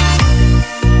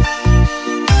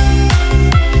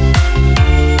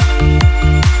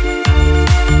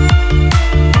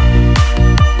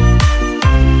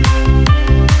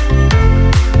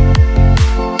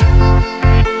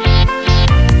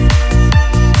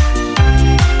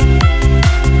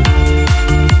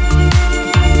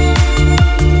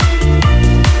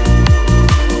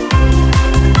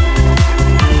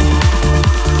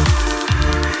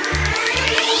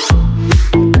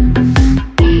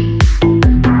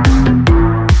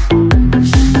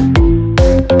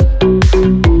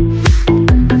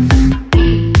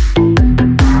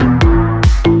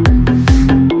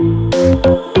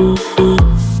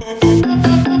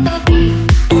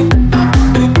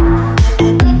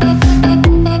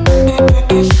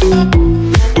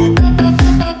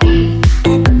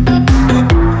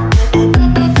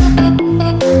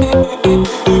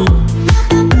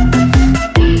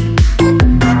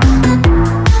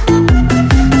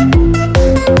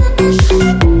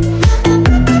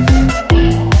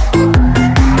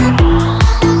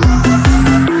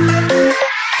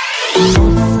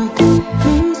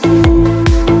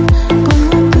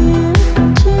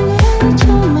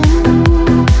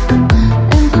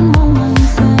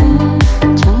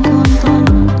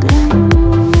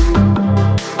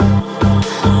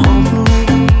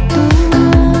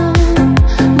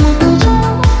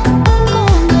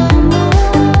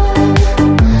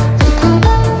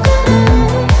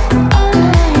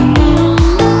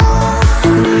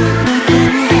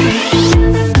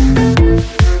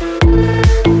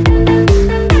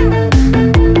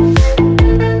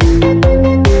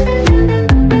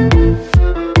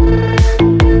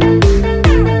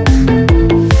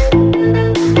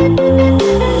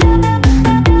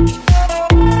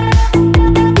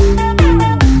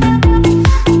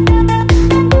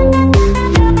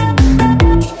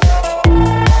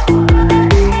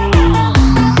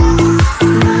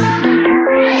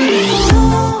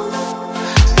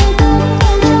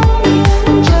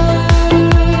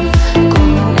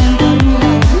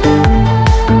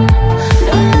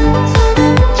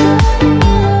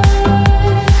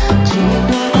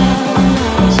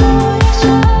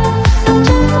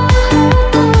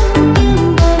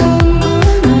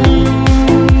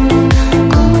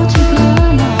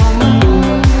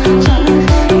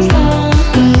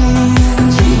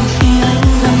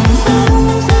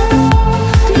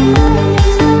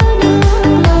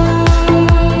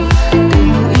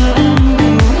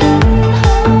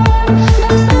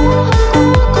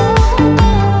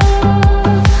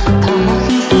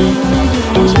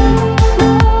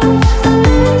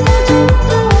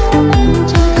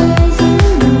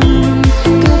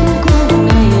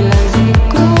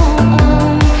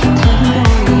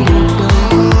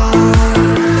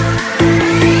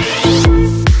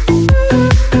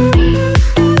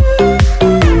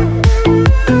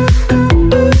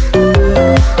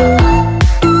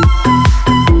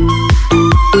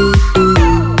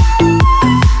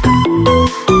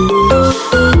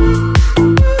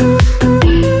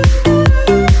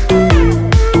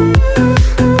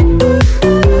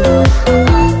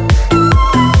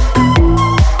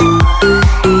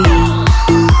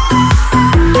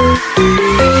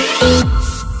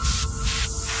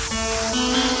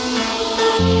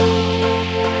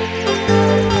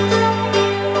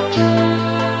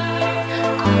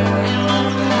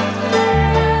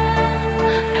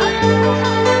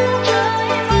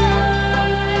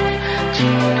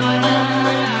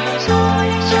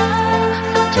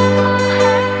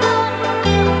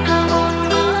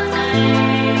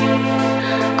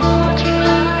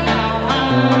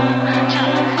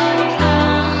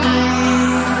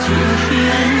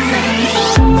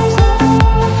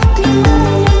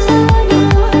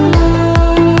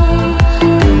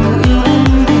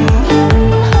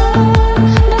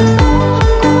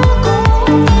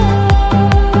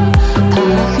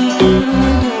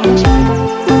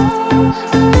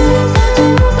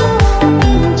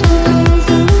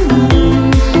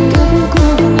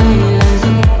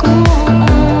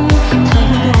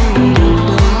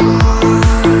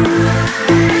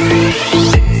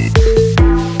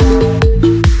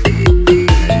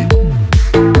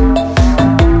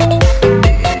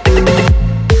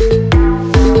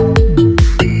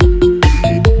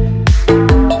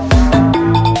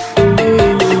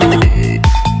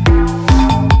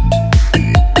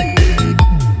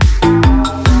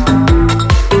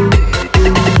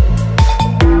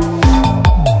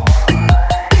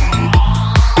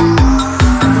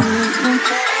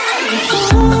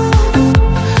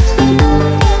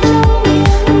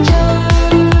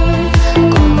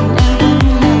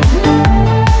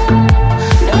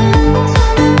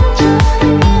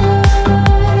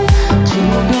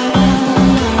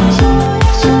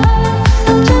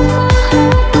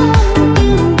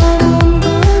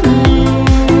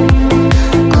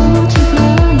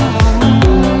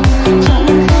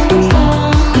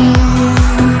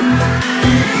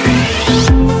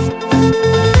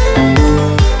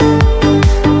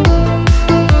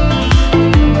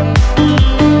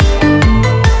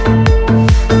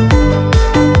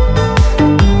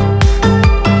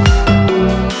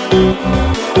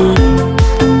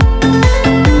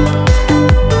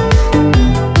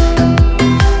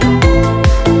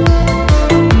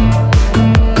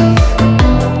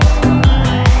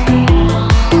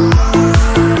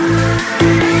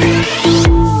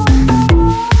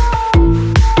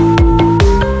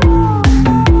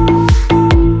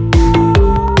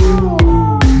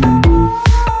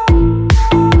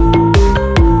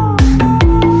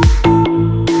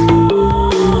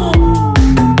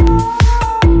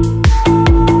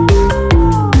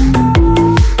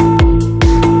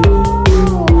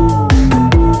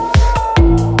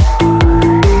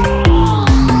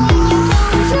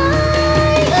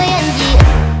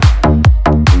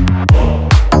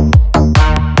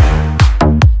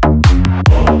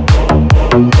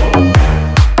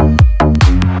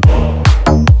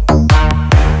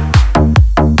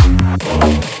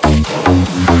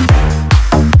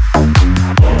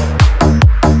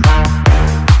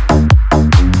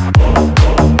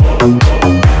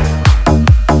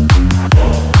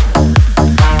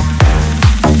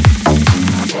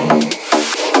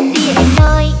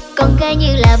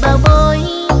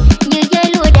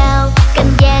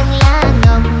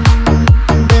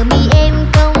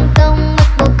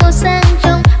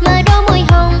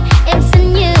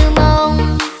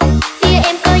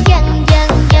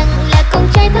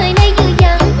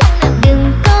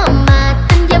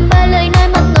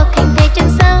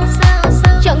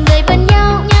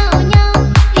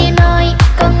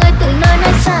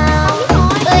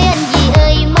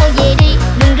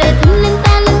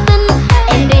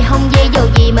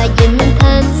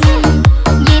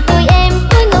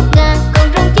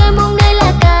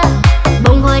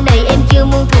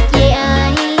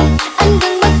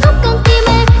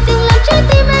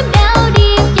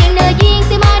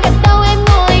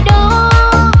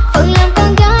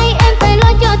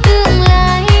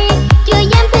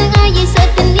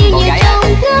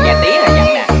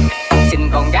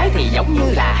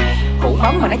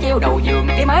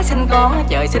 gái sinh con,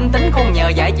 trời sinh tính khôn nhờ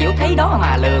dạy chịu thấy đó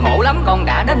mà lừa. Ngộ lắm con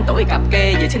đã đến tuổi cặp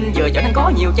kê, vừa sinh vừa cho nên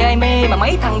có nhiều trai mê. Mà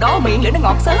mấy thằng đó miệng lưỡi nó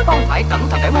ngọt sớ, con phải cẩn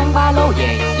thận để mang ba lô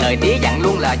về. Lời tía dặn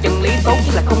luôn là chân lý tốt,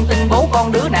 chứ là không tin bố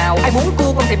con đứa nào. Ai muốn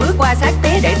cua con thì bước qua sát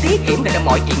tía để tiết kiệm được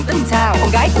mọi chuyện tính sao.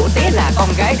 Con gái của tía là con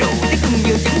gái rượu, tía cưng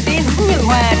như trứng, tía hứng như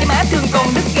hoa. Tía má thương con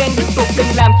đứt gan đứt ruột, đừng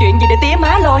làm chuyện gì để tía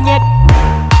má lo nha.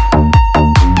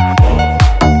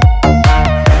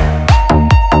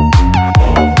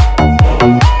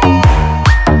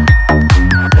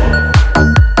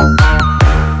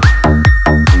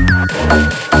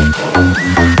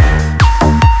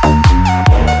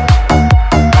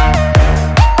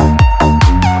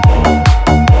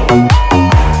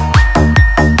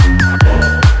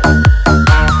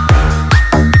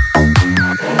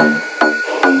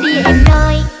 Đi em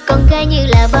nói con gái như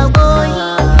là bao bối,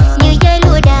 như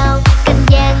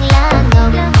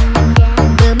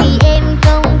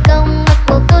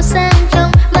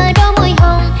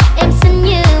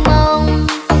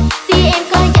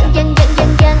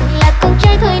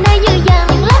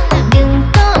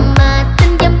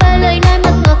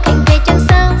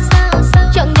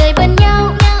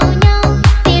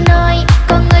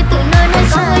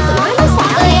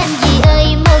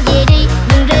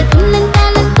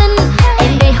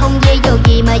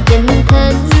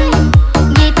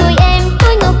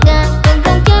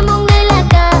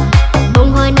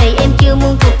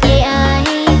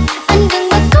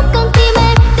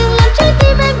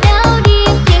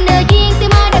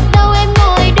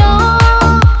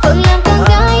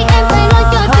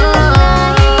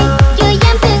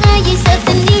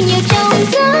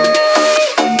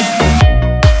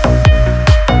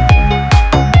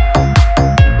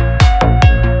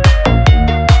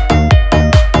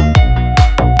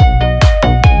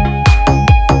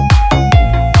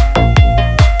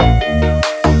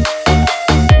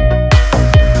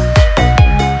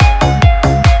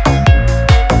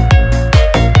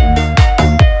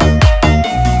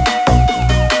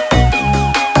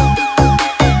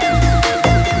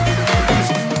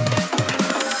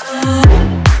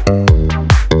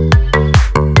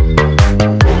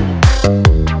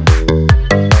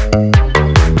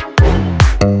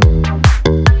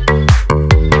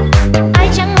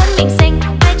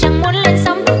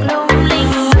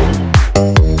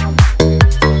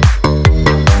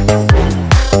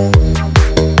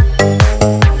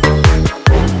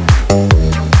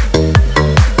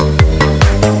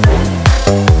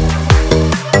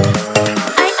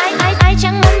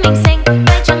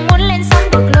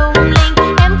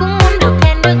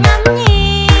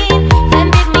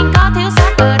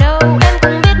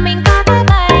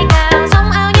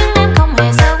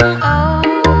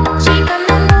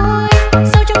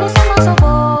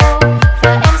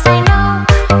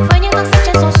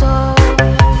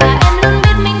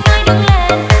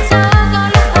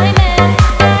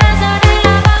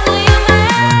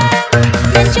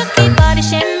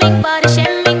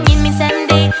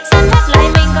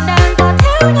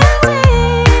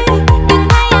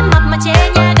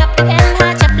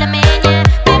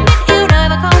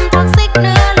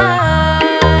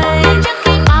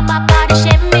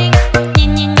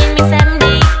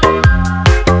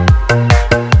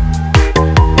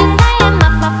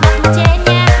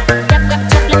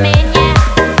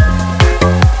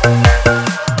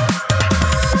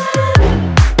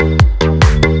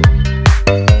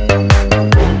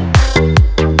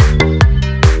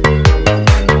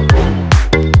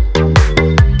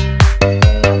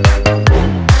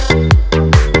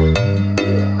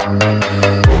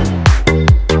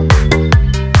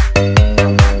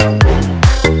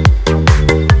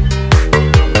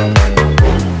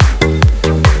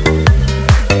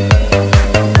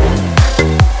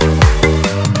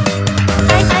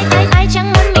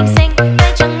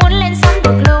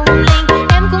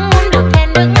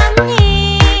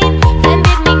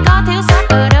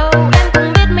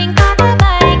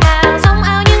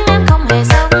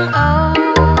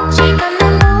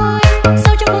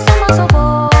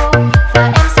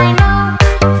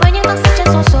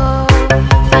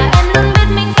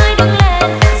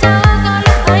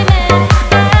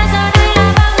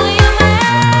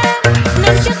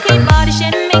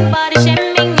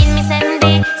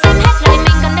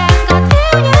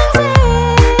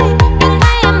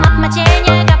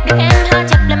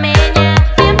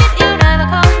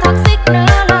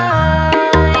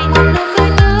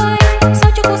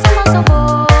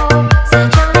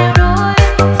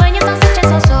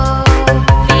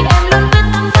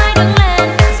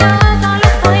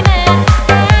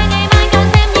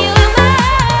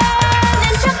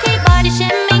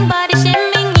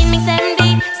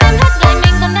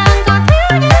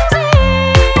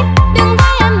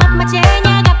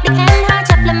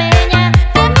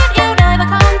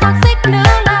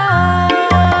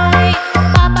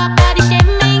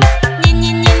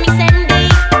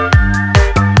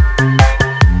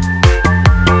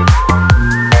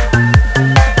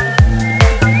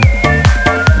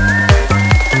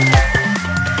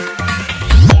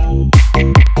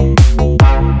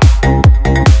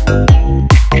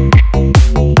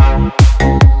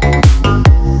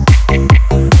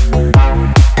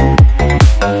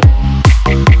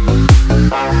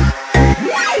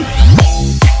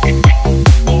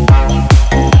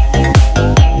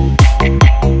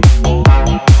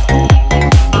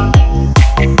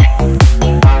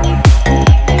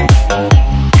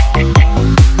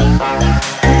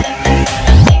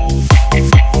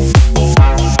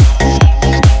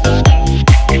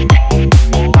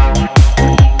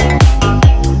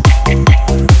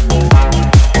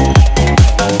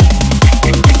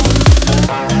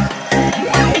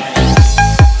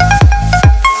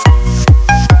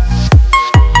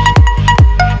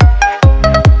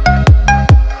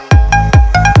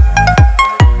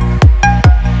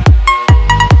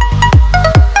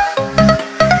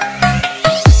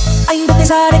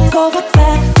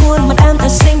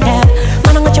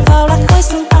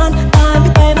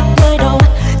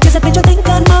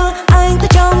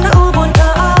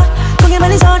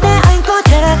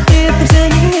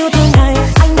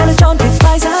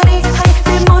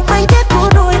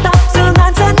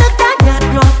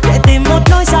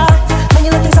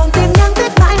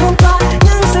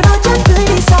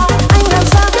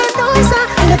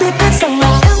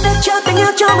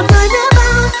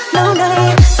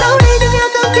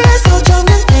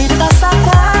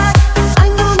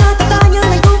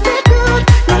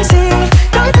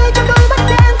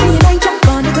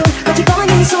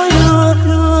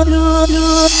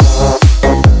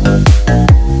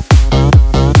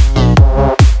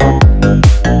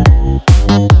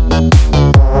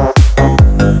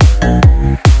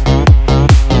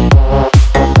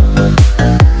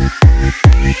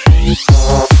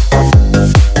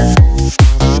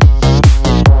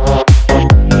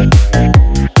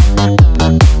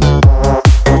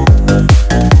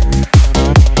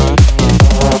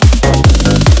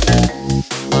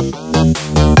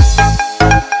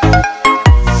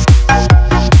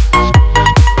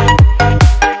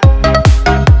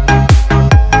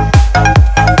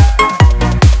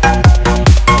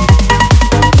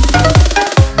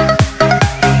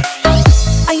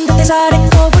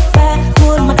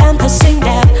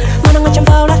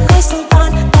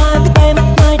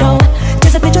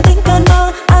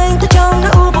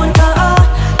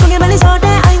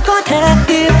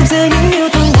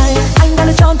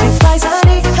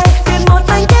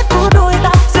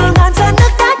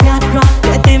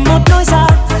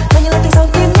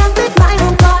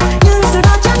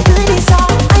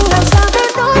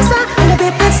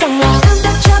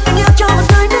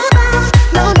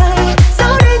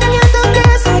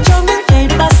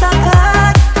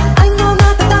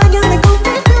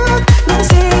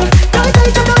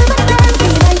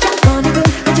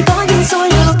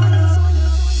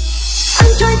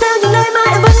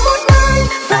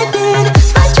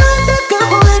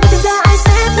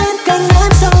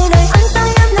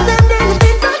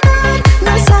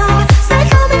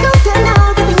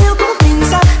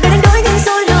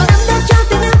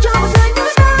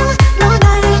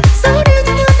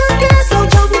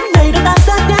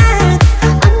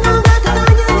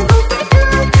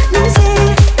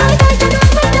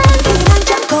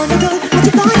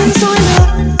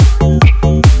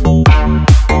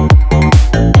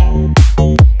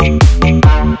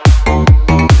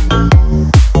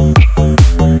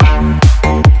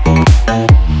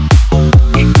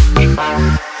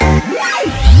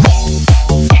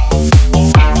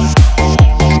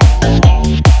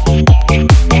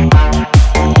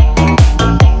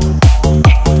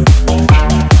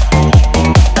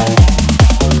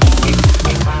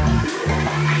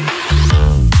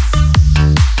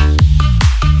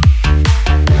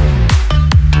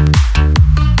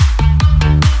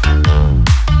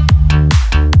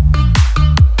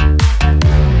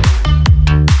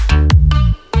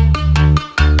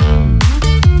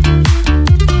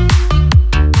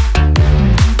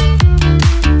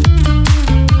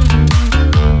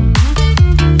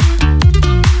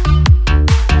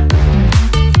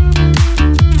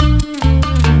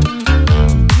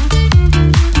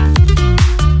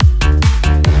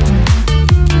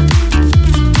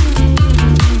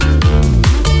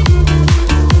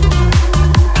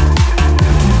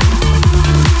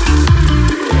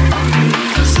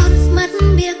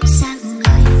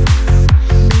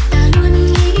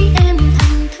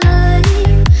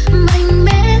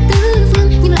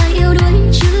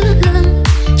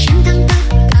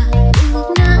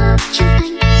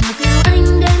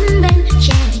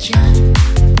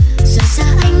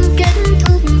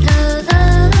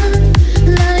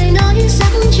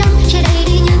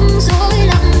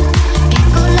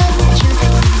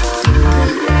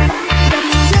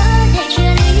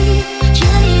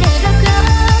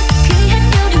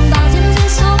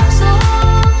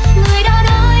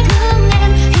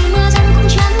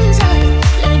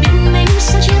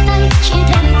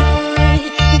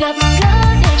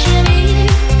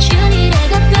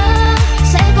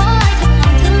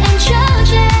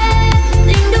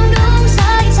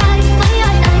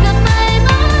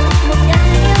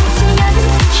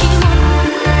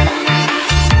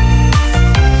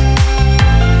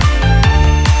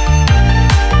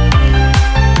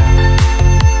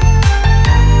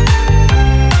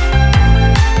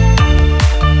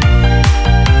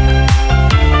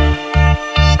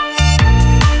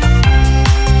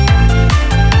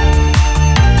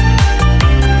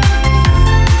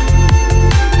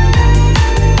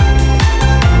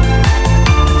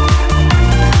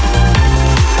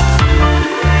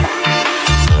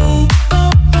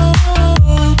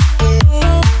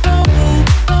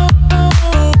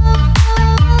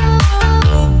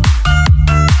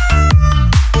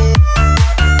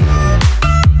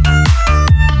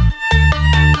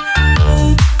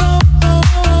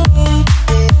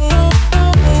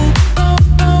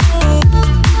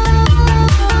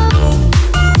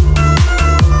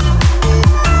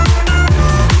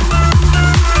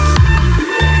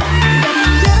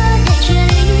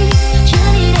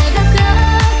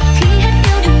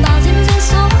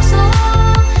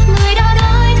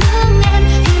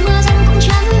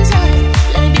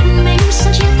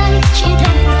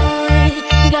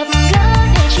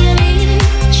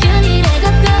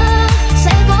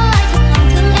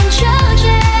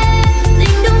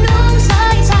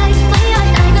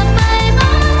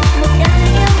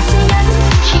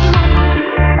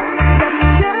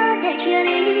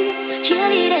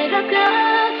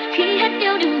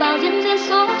bao duyên duyên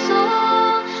số số.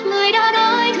 Người đã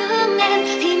nói thương em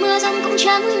thì mưa răng cũng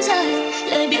chẳng rơi.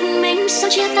 Lời biện minh sau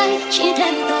chia tay chỉ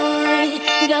thêm tôi.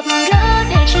 Gặp gỡ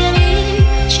để chia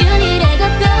đi để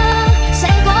gặp gỡ. Sẽ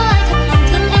có ai thật lòng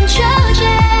thương em chở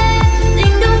che.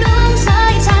 Tình đúng đúng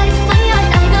sai sai mấy ai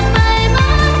gặp may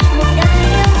mắn. Một đời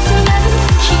yêu duy nhất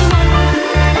chỉ một người.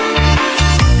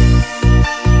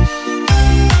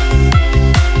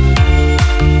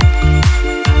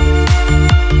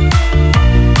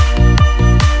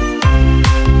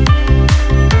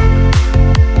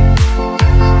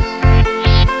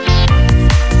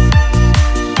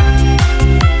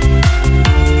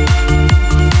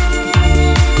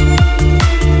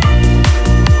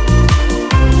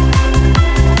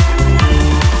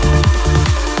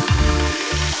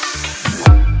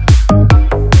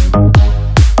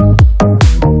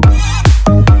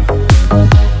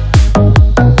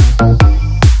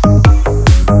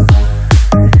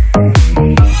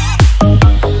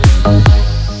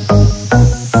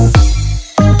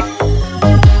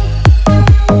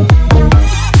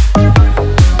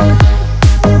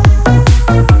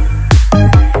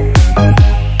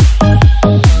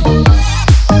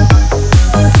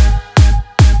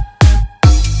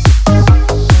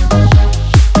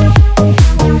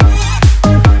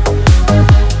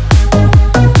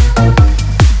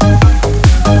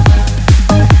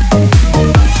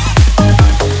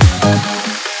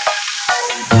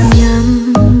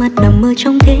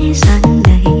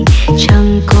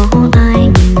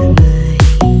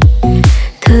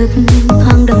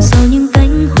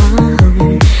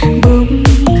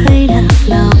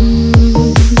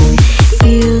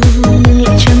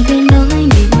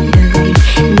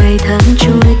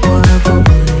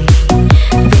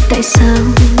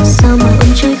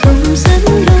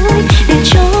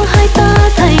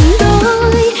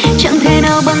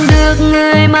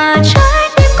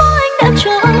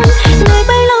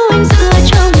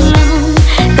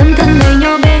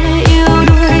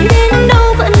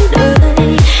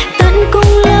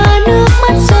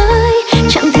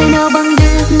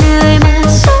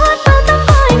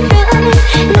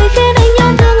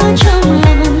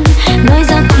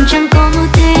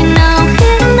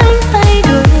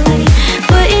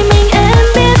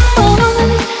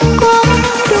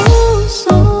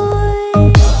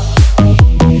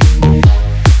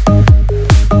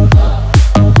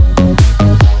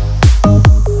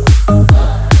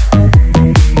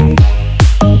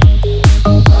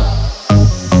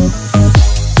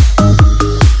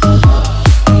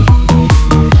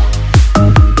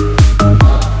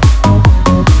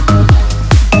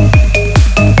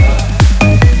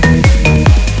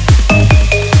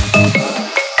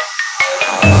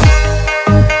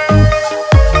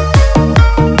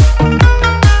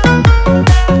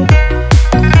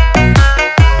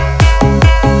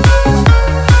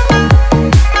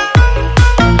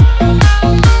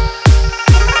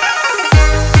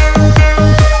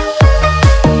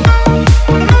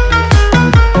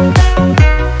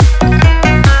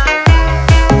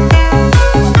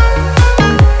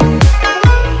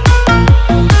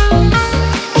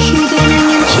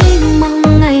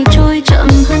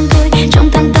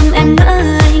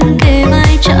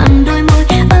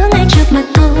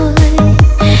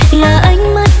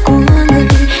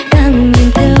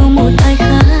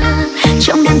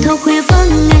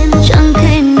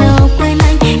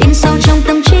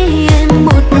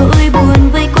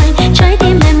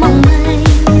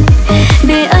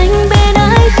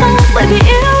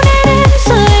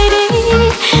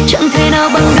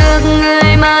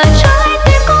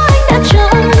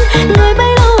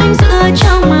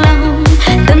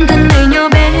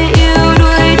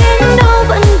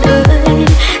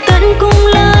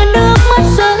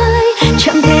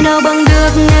 Chẳng thể nào bằng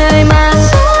được người mà